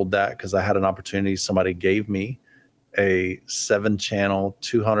sold that because I had an opportunity. Somebody gave me a 7-channel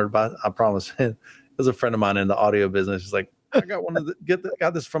 200 by. I promise. There's a friend of mine in the audio business. He's like, I got one of the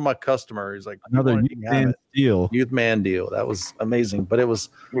got this from my customer. He's like, another youth man deal. Youth man deal. That was amazing. But it was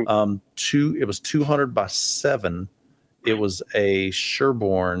It was 200 by 7. It was a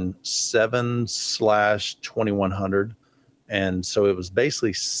Sherborne 7/2100, and so it was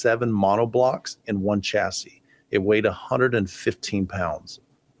basically 7 monoblocks in one chassis. It weighed 115 pounds,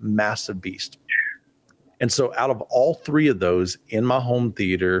 massive beast. And so out of all 3 of those in my home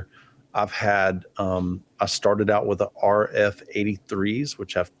theater, I've had, I started out with the RF83s,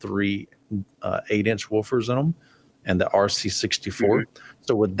 which have 3 8-inch woofers in them, and the RC64.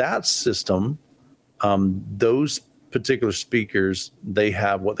 So with that system, those particular speakers, they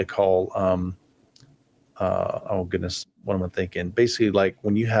have what they call, oh goodness, what am I thinking? Basically, like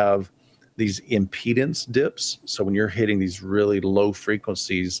when you have these impedance dips, so when you're hitting these really low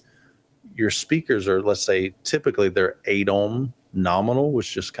frequencies, your speakers are, let's say, typically they're 8 ohm nominal,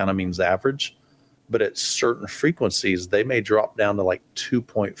 which just kind of means average, but at certain frequencies they may drop down to like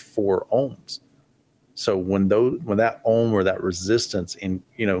 2.4 ohms. So when that ohm or that resistance in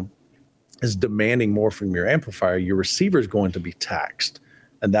is demanding more from your amplifier, your receiver is going to be taxed,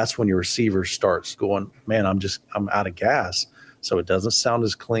 and that's when your receiver starts going, man, I'm out of gas, so it doesn't sound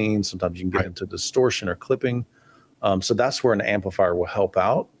as clean. Sometimes you can get into distortion or clipping. So that's where an amplifier will help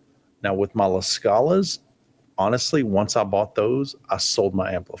out. Now with my La Scalas, honestly, once I bought those, I sold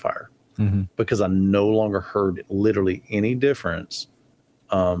my amplifier because I no longer heard literally any difference.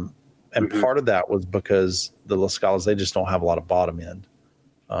 And part of that was because the La Scalas, they just don't have a lot of bottom end.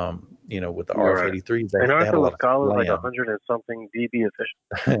 With the RF83s, they have a lot of Scalas like 100 and something dB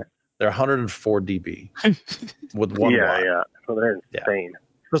efficient. They're 104 dB with 1 watt. Yeah. So they're insane.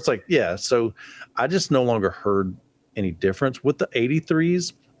 So it's like, so I just no longer heard any difference. With the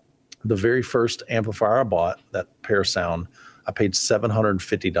 83s, the very first amplifier I bought, that Parasound, I paid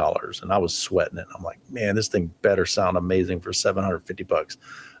 $750, and I was sweating it. I'm like, man, this thing better sound amazing for $750.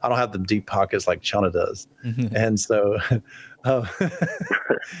 I don't have the deep pockets like Chana does. And so, or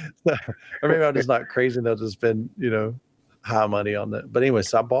maybe I'm just not crazy enough to spend, high money on that. But anyway,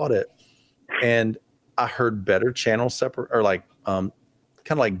 so I bought it, and I heard better channel or like, kind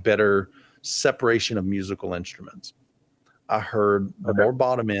of like better separation of musical instruments. I heard more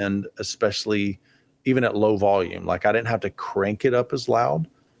bottom end, especially even at low volume. Like I didn't have to crank it up as loud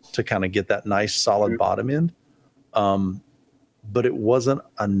to kind of get that nice solid bottom end. But it wasn't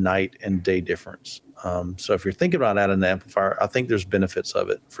a night and day difference. So if you're thinking about adding an amplifier, I think there's benefits of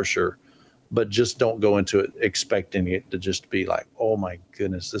it for sure. But just don't go into it expecting it to just be like, oh my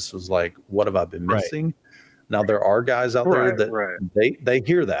goodness, this was like, what have I been missing? Right. Now there are guys out there that they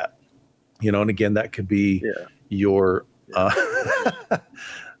hear that, and again, that could be your they're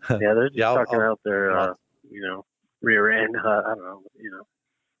just talking out their rear end. I don't know,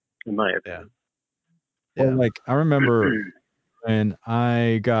 in my opinion. Well, like I remember when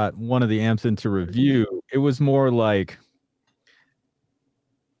I got one of the amps into review, it was more like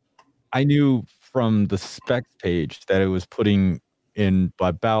I knew from the specs page that it was putting in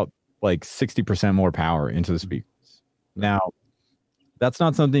about like 60% more power into the speakers. Now, that's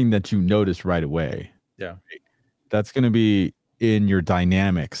not something that you notice right away. Yeah. That's going to be in your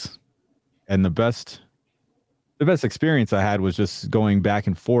dynamics. And the best experience I had was just going back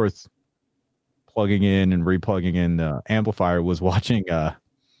and forth, plugging in and replugging in the amplifier, was watching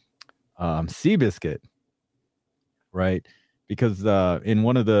Seabiscuit, right? Because in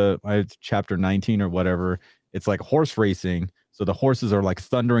one of the chapter 19 or whatever, it's like horse racing. So the horses are like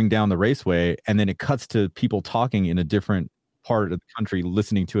thundering down the raceway, and then it cuts to people talking in a different part of the country,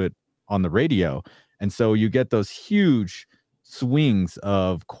 listening to it on the radio. And so you get those huge swings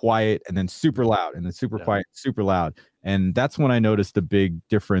of quiet and then super loud and then super quiet, super loud. And that's when I noticed the big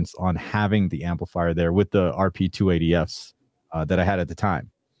difference on having the amplifier there with the RP280Fs that I had at the time.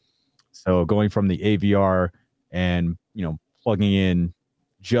 So going from the AVR and, plugging in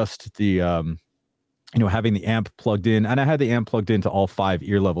just the having the amp plugged in, and I had the amp plugged into all 5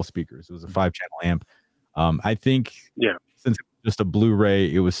 ear level speakers. It was a 5-channel amp. I think since it was just a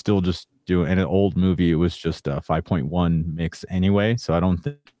Blu-ray, it was still just doing, and an old movie, it was just a 5.1 mix anyway. So I don't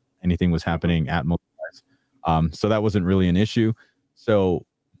think anything was happening Atmos-wise. So that wasn't really an issue. So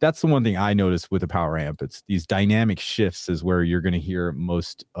that's the one thing I noticed with a power amp. It's these dynamic shifts is where you're going to hear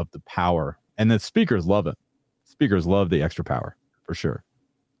most of the power, and the speakers love it. Speakers love the extra power for sure.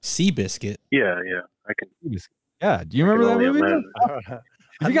 Seabiscuit. Yeah, I can. Yeah, do you remember that movie?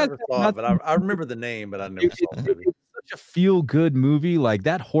 I never saw it, but I remember the name, but I never saw the movie. It's such a feel-good movie. Like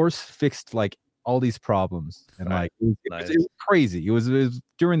that horse fixed like all these problems, and like it was crazy. It was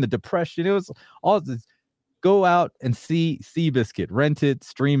during the Depression. It was all this. Go out and see Seabiscuit, rent it,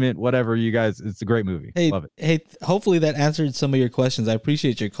 stream it, whatever you guys. It's a great movie. Hey, love it. Hey, hopefully that answered some of your questions. I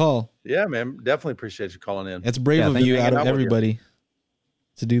appreciate your call. Yeah, man, definitely appreciate you calling in. It's brave of you out of everybody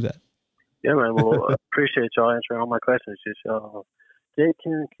to do that. Yeah, man. Well, appreciate y'all answering all my questions. Just stay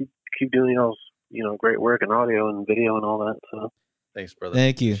tuned, keep doing y'all's great work in audio and video and all that. So thanks, brother.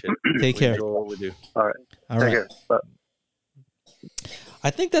 Thank you. Take care. Enjoy what we do. All right. Take care. Bye.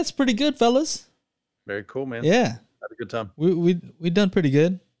 I think that's pretty good, fellas. Very cool, man. Yeah, had a good time. We done pretty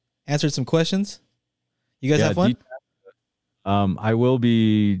good. Answered some questions. You guys have fun? I will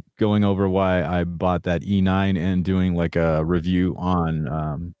be going over why I bought that E9 and doing like a review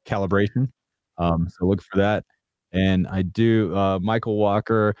on calibration. So look for that. And I do Michael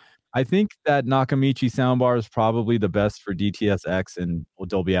Walker. I think that Nakamichi soundbar is probably the best for DTS:X and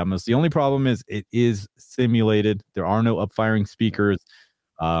Dolby Atmos. The only problem is it is simulated. There are no upfiring speakers.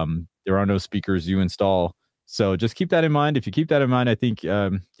 There are no speakers you install. So just keep that in mind. If you keep that in mind, I think,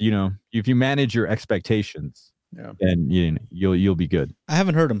 if you manage your expectations, then you'll be good. I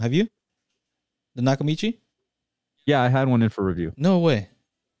haven't heard them. Have you? The Nakamichi? Yeah, I had one in for review. No way.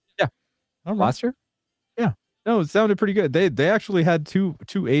 Yeah. All right. Last year? Yeah. No, it sounded pretty good. They actually had two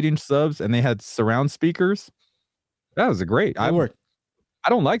 8-inch subs, and they had surround speakers. That was a great. I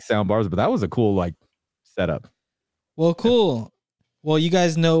don't like sound bars, but that was a cool like setup. Well, cool. Well, you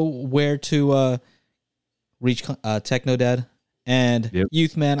guys know where to reach Technodad and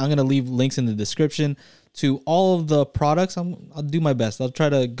Youth Man. I'm going to leave links in the description to all of the products. I'll do my best. I'll try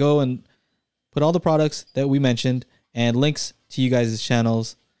to go and put all the products that we mentioned and links to you guys'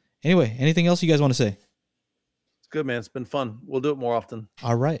 channels. Anyway, anything else you guys want to say? It's good, man. It's been fun. We'll do it more often.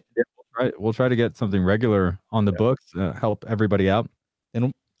 All right. Yeah, we'll try to get something regular on the books, help everybody out.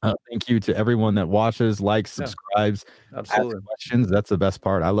 And thank you to everyone that watches, likes, subscribes, absolutely. asks questions. That's the best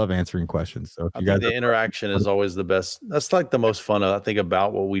part. I love answering questions. So if you guys, the interaction is always the best. That's like the most fun, I think,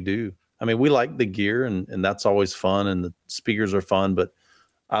 about what we do. I mean, we like the gear, and that's always fun, and the speakers are fun. But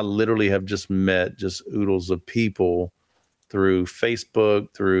I literally have just met just oodles of people through Facebook,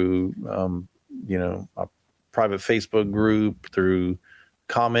 through a private Facebook group, through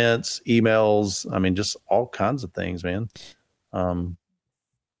comments, emails. I mean, just all kinds of things, man. But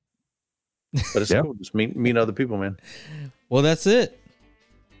it's cool. Just meet other people, man. Well, that's it.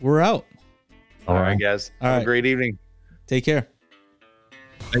 We're out. All right, guys. Have a great evening. Take care.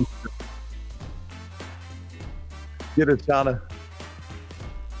 Thanks. Get it, Chana.